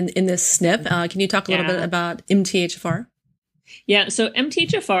in this SNP. Can you talk a little bit about MTHFR? Yeah, so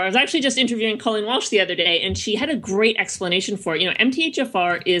MTHFR, I was actually just interviewing Colleen Walsh the other day, and she had a great explanation for it.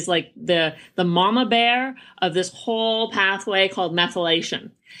 MTHFR is like the mama bear of this whole pathway called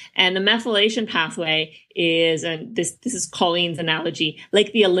methylation. And the methylation pathway is, and this is Colleen's analogy,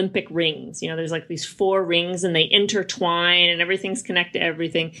 like the Olympic rings. There's like these 4 rings and they intertwine and everything's connected to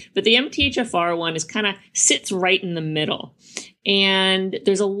everything. But the MTHFR one is kind of sits right in the middle. And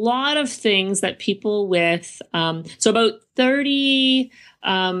there's a lot of things that people with, so about 30,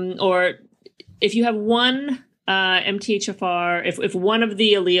 or if you have one MTHFR, if one of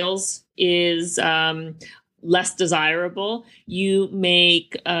the alleles is less desirable, you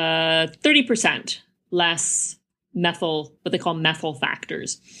make 30% less what they call methyl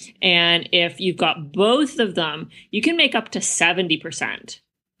factors. And if you've got both of them, you can make up to 70%.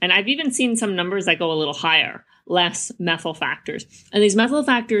 And I've even seen some numbers that go a little higher, less methyl factors. And these methyl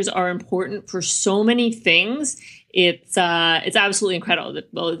factors are important for so many things. It's absolutely incredible.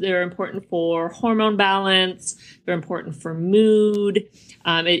 They're important for hormone balance. They're important for mood.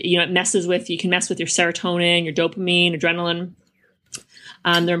 You can mess with your serotonin, your dopamine, adrenaline.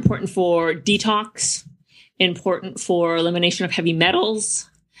 They're important for detox, important for elimination of heavy metals,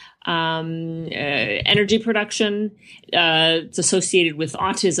 energy production. It's associated with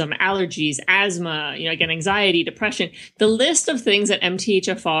autism, allergies, asthma, anxiety, depression. The list of things that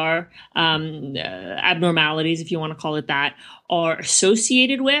MTHFR abnormalities, if you want to call it that, are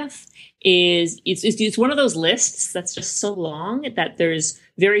associated with it's one of those lists that's just so long that there's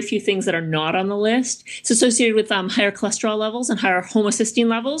very few things that are not on the list. It's associated with higher cholesterol levels and higher homocysteine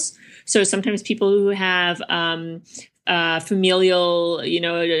levels. So sometimes people who have familial,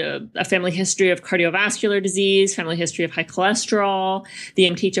 a family history of cardiovascular disease, family history of high cholesterol, the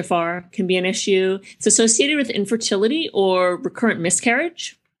MTHFR can be an issue. It's associated with infertility or recurrent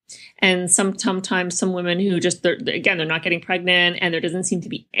miscarriage. And sometimes some women who they're not getting pregnant and there doesn't seem to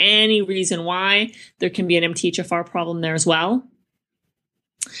be any reason why, there can be an MTHFR problem there as well.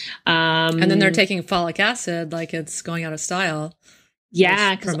 And then they're taking folic acid like it's going out of style.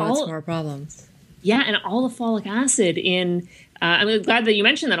 Yeah, because promotes more problems. Yeah, and all the folic acid in, I'm glad that you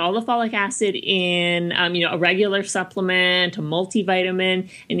mentioned that, all the folic acid in, a regular supplement, a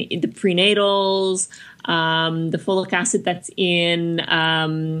multivitamin, and the prenatals, the folic acid that's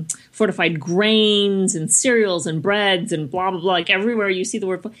in fortified grains and cereals and breads and blah, blah, blah. Like everywhere you see the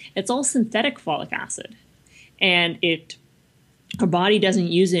word, it's all synthetic folic acid. And our body doesn't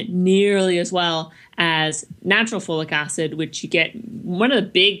use it nearly as well as natural folic acid, which you get. One of the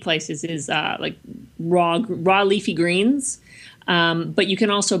big places is like raw leafy greens, but you can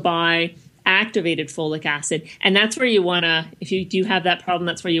also buy activated folic acid, and that's where you want to, if you do have that problem,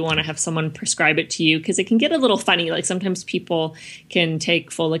 that's where you want to have someone prescribe it to you, because it can get a little funny. Like sometimes people can take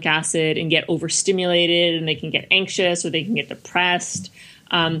folic acid and get overstimulated, and they can get anxious or they can get depressed.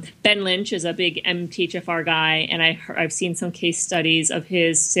 Ben Lynch is a big MTHFR guy, and I've seen some case studies of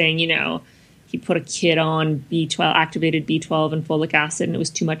his saying, he put a kid on activated B12 and folic acid, and it was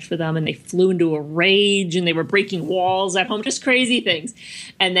too much for them, and they flew into a rage, and they were breaking walls at home, just crazy things.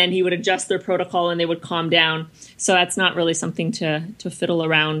 And then he would adjust their protocol, and they would calm down. So that's not really something to fiddle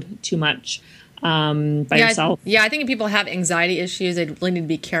around too much by yourself. I think if people have anxiety issues, they really need to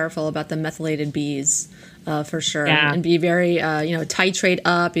be careful about the methylated Bs. For sure. Yeah. And be very, titrate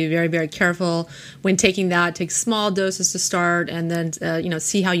up, be very, very careful when taking that. Take small doses to start, and then,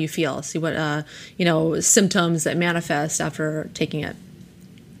 see how you feel. See what, symptoms that manifest after taking it.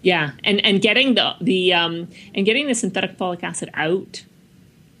 Yeah. And getting getting the synthetic folic acid out,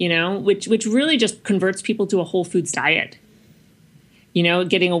 which really just converts people to a whole foods diet.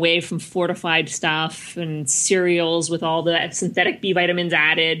 Getting away from fortified stuff and cereals with all the synthetic B vitamins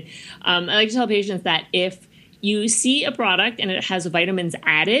added. I like to tell patients that if you see a product and it has vitamins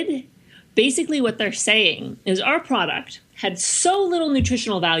added, basically what they're saying is our product had so little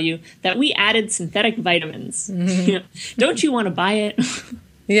nutritional value that we added synthetic vitamins. Mm-hmm. Don't you want to buy it?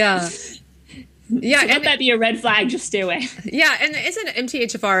 Yeah. Yeah, so let that be a red flag. Just stay away. Yeah, and isn't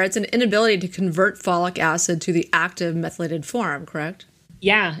MTHFR? It's an inability to convert folic acid to the active methylated form, correct?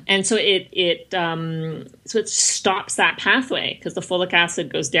 Yeah, and so it stops that pathway because the folic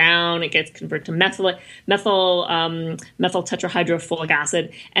acid goes down. It gets converted to methyl tetrahydrofolic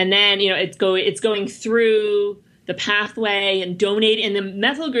acid, and then it's going through the pathway and and the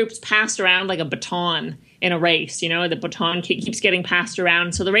methyl group's passed around like a baton in a race. The baton keeps getting passed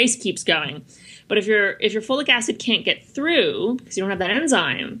around, so the race keeps going. But if your folic acid can't get through because you don't have that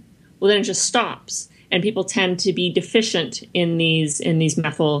enzyme, well, then it just stops. And people tend to be deficient in these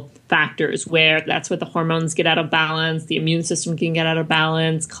methyl factors, where that's where the hormones get out of balance, the immune system can get out of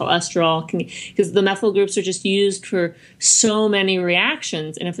balance, cholesterol can, because the methyl groups are just used for so many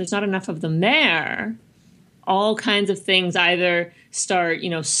reactions. And if there's not enough of them there, all kinds of things either start,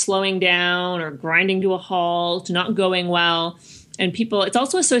 slowing down or grinding to a halt, not going well. And it's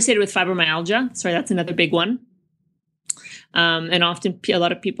also associated with fibromyalgia. Sorry, that's another big one. And often a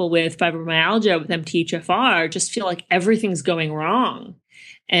lot of people with fibromyalgia with MTHFR just feel like everything's going wrong.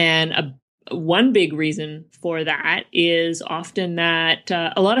 And one big reason for that is often that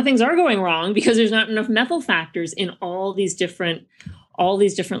a lot of things are going wrong because there's not enough methyl factors in all these different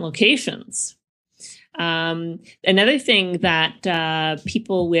locations. Another thing that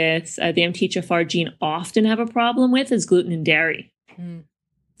people with the MTHFR gene often have a problem with is gluten and dairy. Mm.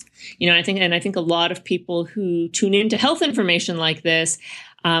 I think a lot of people who tune into health information like this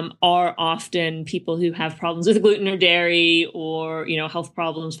are often people who have problems with gluten or dairy, or, health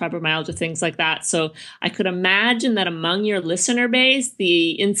problems, fibromyalgia, things like that. So I could imagine that among your listener base,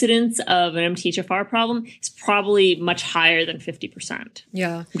 the incidence of an MTHFR problem is probably much higher than 50%.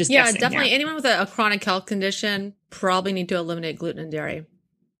 Yeah. I'm just yeah, guessing, definitely. yeah. Anyone with a chronic health condition probably need to eliminate gluten and dairy.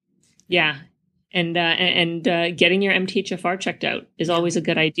 Yeah. And getting your MTHFR checked out is always a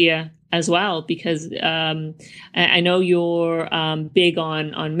good idea as well, because I know you're big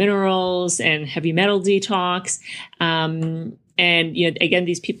on minerals and heavy metal detox. And, again,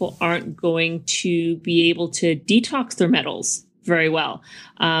 these people aren't going to be able to detox their metals very well.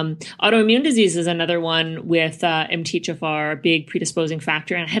 Autoimmune disease is another one with MTHFR, a big predisposing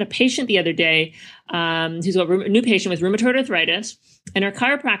factor. And I had a patient the other day who's a new patient with rheumatoid arthritis, and her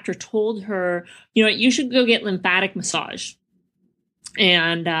chiropractor told her, you should go get lymphatic massage.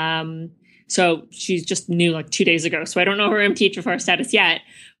 And so she's just new like 2 days ago. So I don't know her MTHFR status yet,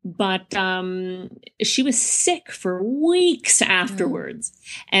 but she was sick for weeks afterwards.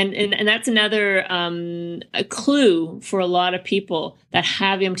 And that's another a clue for a lot of people that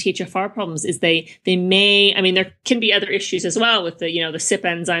have MTHFR problems is they may, there can be other issues as well with the CYP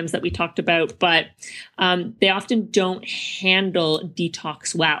enzymes that we talked about, but they often don't handle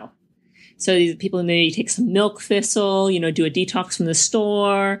detox well. So these people maybe take some milk thistle, do a detox from the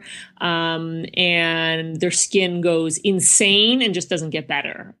store, and their skin goes insane and just doesn't get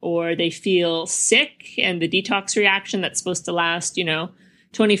better. Or they feel sick and the detox reaction that's supposed to last,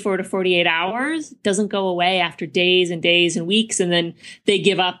 24 to 48 hours doesn't go away after days and days and weeks. And then they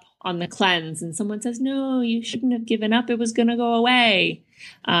give up on the cleanse. And someone says, no, you shouldn't have given up. It was going to go away.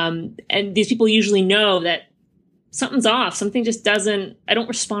 And these people usually know that something's off. Something just I don't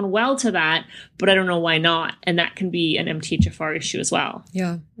respond well to that, but I don't know why not. And that can be an MTHFR issue as well.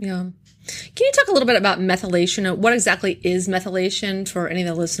 Yeah. Yeah. Can you talk a little bit about methylation? What exactly is methylation for any of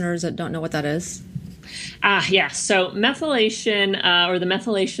the listeners that don't know what that is? Yeah. So methylation, or the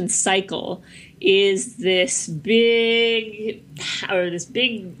methylation cycle, is this big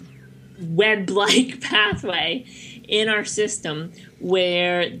web-like pathway in our system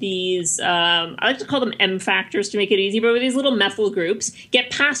where these, I like to call them M factors to make it easy, but where these little methyl groups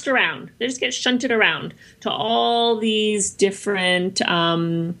get passed around. They just get shunted around to all these different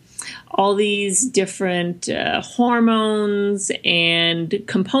hormones and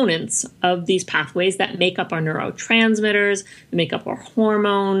components of these pathways that make up our neurotransmitters, that make up our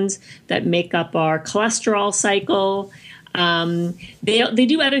hormones, that make up our cholesterol cycle. They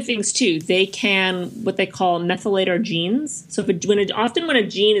do other things too. They can what they call methylate our genes. So often when a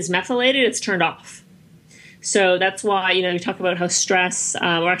gene is methylated, it's turned off. So that's why we talk about how stress,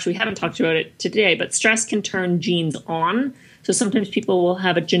 or actually we haven't talked about it today, but stress can turn genes on. So sometimes people will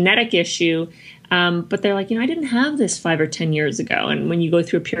have a genetic issue, but they're like, I didn't have this 5 or 10 years ago. And when you go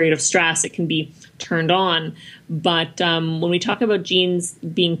through a period of stress, it can be turned on. But when we talk about genes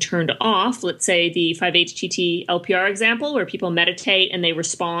being turned off, let's say the 5-HTT-LPR example, where people meditate and they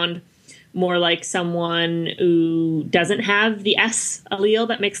respond more like someone who doesn't have the S allele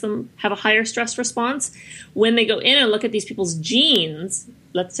that makes them have a higher stress response. When they go in and look at these people's genes,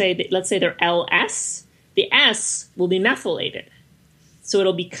 let's say they're LS, the S will be methylated. So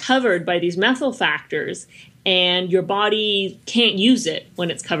it'll be covered by these methyl factors, and your body can't use it when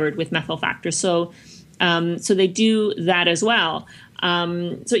it's covered with methyl factors. So they do that as well.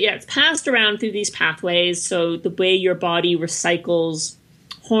 It's passed around through these pathways. So the way your body recycles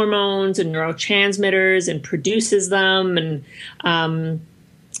hormones and neurotransmitters and produces them, and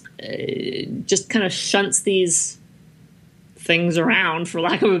just kind of shunts these things around, for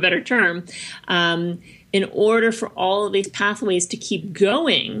lack of a better term. In order for all of these pathways to keep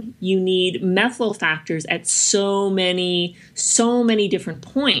going, you need methyl factors at so many different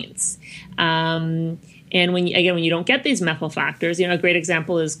points. And when you don't get these methyl factors, a great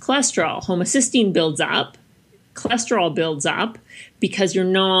example is cholesterol. Homocysteine builds up, cholesterol builds up because you're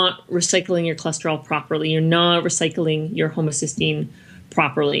not recycling your cholesterol properly. You're not recycling your homocysteine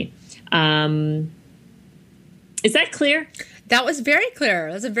properly. Is that clear? That was very clear.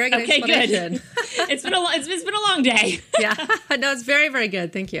 That's a very good explanation. Good. It's been a long day. Yeah. No, it's very, very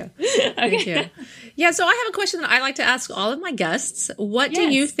good. Thank you. Okay. Thank you. Yeah. So I have a question that I like to ask all of my guests. What do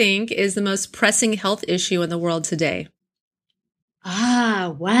you think is the most pressing health issue in the world today?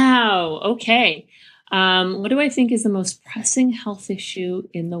 Wow. Okay. What do I think is the most pressing health issue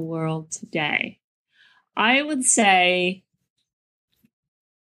in the world today? I would say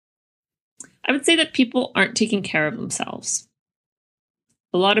that people aren't taking care of themselves.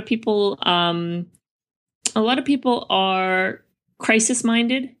 A lot of people are crisis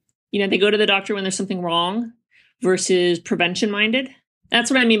minded they go to the doctor when there's something wrong versus prevention minded. That's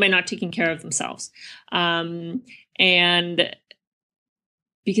what I mean by not taking care of themselves. And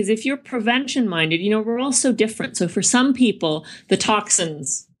because if you're prevention minded, we're all so different. So for some people, the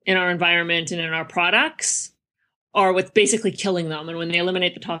toxins in our environment and in our products are what's basically killing them. And when they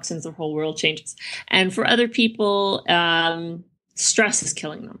eliminate the toxins, their whole world changes. And for other people, stress is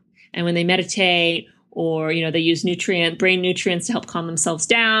killing them. And when they meditate or, they use brain nutrients to help calm themselves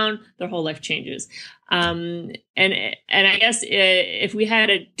down, their whole life changes. And I guess if we had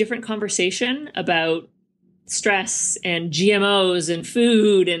a different conversation about stress and GMOs and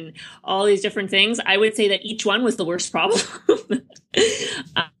food and all these different things, I would say that each one was the worst problem.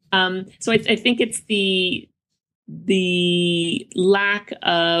 So I think it's the lack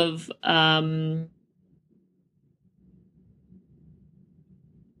of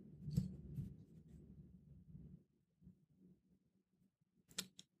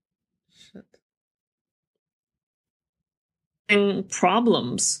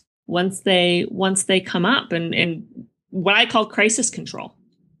problems once they come up, and what I call crisis control.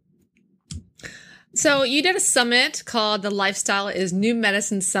 So you did a summit called the Lifestyle is New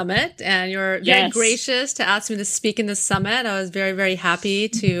Medicine Summit, and you're very gracious to ask me to speak in the summit. I was very, very happy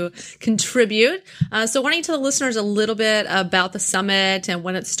to contribute. So why don't you tell the listeners a little bit about the summit and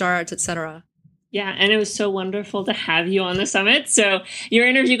when it starts, et cetera? Yeah, and it was so wonderful to have you on the summit. So your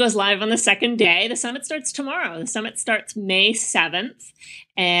interview goes live on the second day. The summit starts tomorrow. The summit starts May 7th.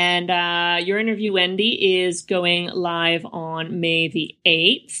 And your interview, Wendy, is going live on May the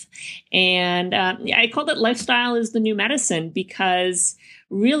 8th. And I called it Lifestyle is the New Medicine because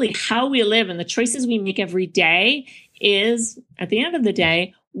really how we live and the choices we make every day is, at the end of the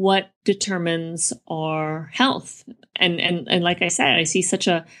day, what determines our health. And like I said, I see such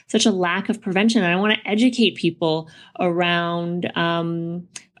a lack of prevention. And I want to educate people around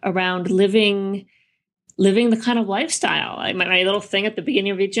living the kind of lifestyle. My little thing at the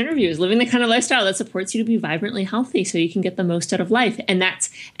beginning of each interview is living the kind of lifestyle that supports you to be vibrantly healthy so you can get the most out of life. And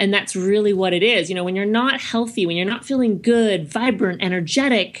that's really what it is. When you're not healthy, when you're not feeling good, vibrant,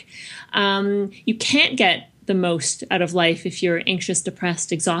 energetic, you can't get the most out of life if you're anxious,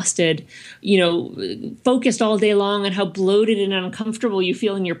 depressed, exhausted, focused all day long on how bloated and uncomfortable you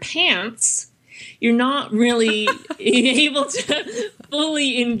feel in your pants. You're not really able to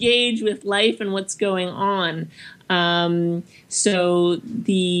fully engage with life and what's going on. So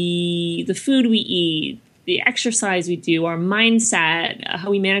the food we eat, the exercise we do, our mindset, how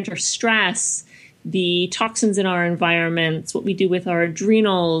we manage our stress, the toxins in our environments, what we do with our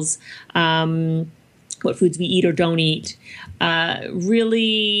adrenals, what foods we eat or don't eat,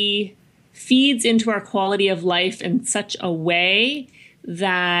 really feeds into our quality of life in such a way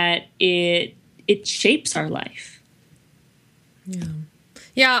that it shapes our life.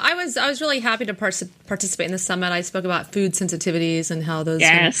 Yeah, I was really happy to participate in the summit. I spoke about food sensitivities and how those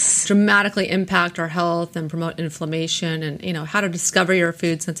can dramatically impact our health and promote inflammation, and how to discover your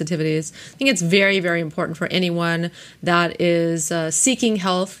food sensitivities. I think it's very, very important for anyone that is seeking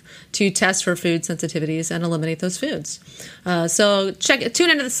health to test for food sensitivities and eliminate those foods. So tune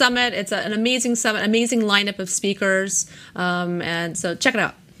into the summit. It's an amazing summit, amazing lineup of speakers, and so check it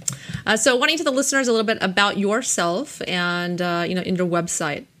out. So why don't you tell the listeners a little bit about yourself and, in your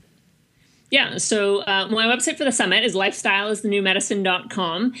website? Yeah, so my website for the summit is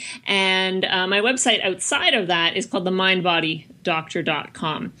lifestyleisthenewmedicine.com. And my website outside of that is called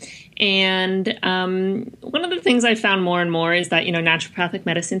themindbodydoctor.com. And one of the things I found more and more is that, naturopathic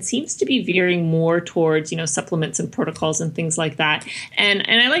medicine seems to be veering more towards, supplements and protocols and things like that. And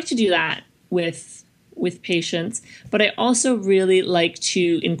I like to do that with patients, but I also really like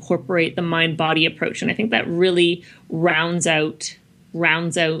to incorporate the mind-body approach. And I think that really rounds out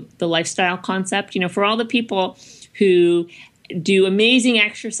the lifestyle concept. For all the people who do amazing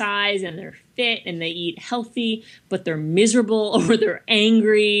exercise and they're fit and they eat healthy, but they're miserable or they're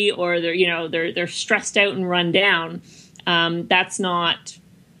angry or they're stressed out and run down, that's not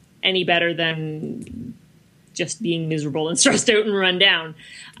any better than just being miserable and stressed out and run down.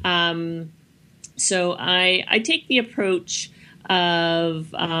 So I take the approach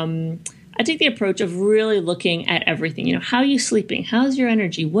of really looking at everything. How are you sleeping? How's your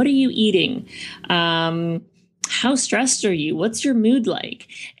energy? What are you eating? How stressed are you? What's your mood like?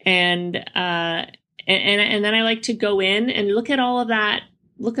 And then I like to go in and look at all of that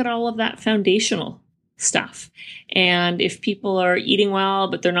foundational stuff. And if people are eating well,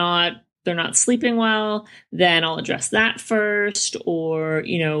 but they're not sleeping well, then I'll address that first. Or,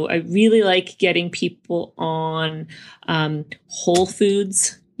 I really like getting people on whole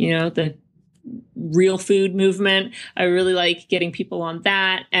foods, the real food movement. I really like getting people on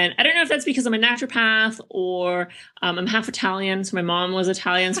that. And I don't know if that's because I'm a naturopath or I'm half Italian. So my mom was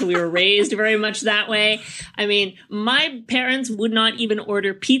Italian. So we were raised very much that way. I mean, my parents would not even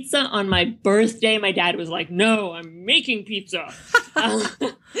order pizza on my birthday. My dad was like, no, I'm making pizza.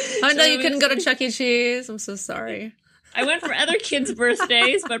 I know you couldn't go to Chuck E. Cheese. I'm so sorry. I went for other kids'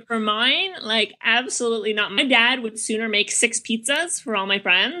 birthdays, but for mine, like, absolutely not. My dad would sooner make 6 pizzas for all my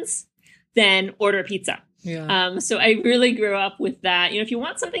friends than order a pizza. Yeah. So I really grew up with that. If you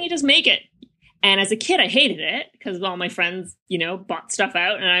want something, you just make it. And as a kid, I hated it because all my friends, bought stuff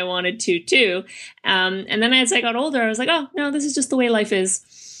out and I wanted to too. And then as I got older, I was like, oh, no, this is just the way life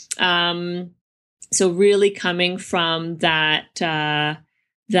is. So really coming from that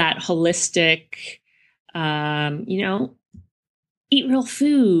holistic, eat real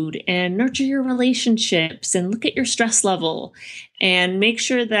food and nurture your relationships and look at your stress level and make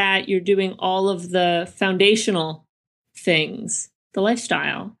sure that you're doing all of the foundational things, the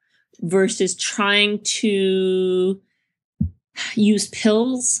lifestyle, versus trying to use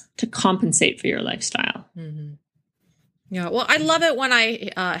pills to compensate for your lifestyle. Mm-hmm. Yeah, well, I love it when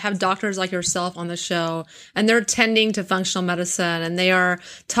I have doctors like yourself on the show and they're tending to functional medicine and they are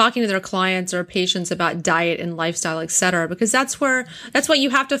talking to their clients or patients about diet and lifestyle, et cetera, because that's what you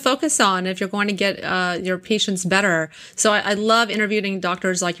have to focus on if you're going to get your patients better. So I love interviewing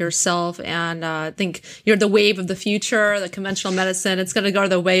doctors like yourself, and I think you're the wave of the future, the conventional medicine. It's going to go to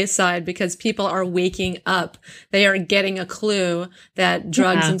the wayside because people are waking up. They are getting a clue that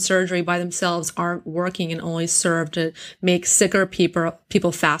drugs and surgery by themselves aren't working and only serve to make sicker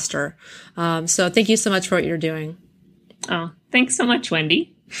people faster. So thank you so much for what you're doing. Oh, thanks so much,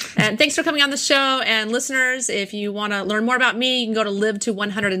 Wendy. And thanks for coming on the show. And listeners, if you want to learn more about me, you can go to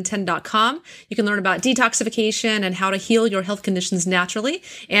live-to110.com. You can learn about detoxification and how to heal your health conditions naturally,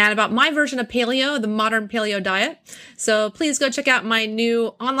 and about my version of paleo, the modern paleo diet. So please go check out my new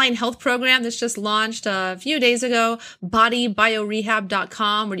online health program that's just launched a few days ago,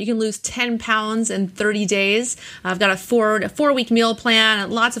 bodybioRehab.com, where you can lose 10 pounds in 30 days. I've got a 4-week meal plan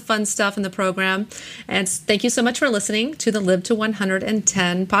and lots of fun stuff in the program. And thank you so much for listening to the Live to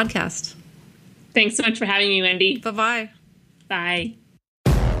 110 podcast. Thanks so much for having me, Wendy. Bye-bye. Bye.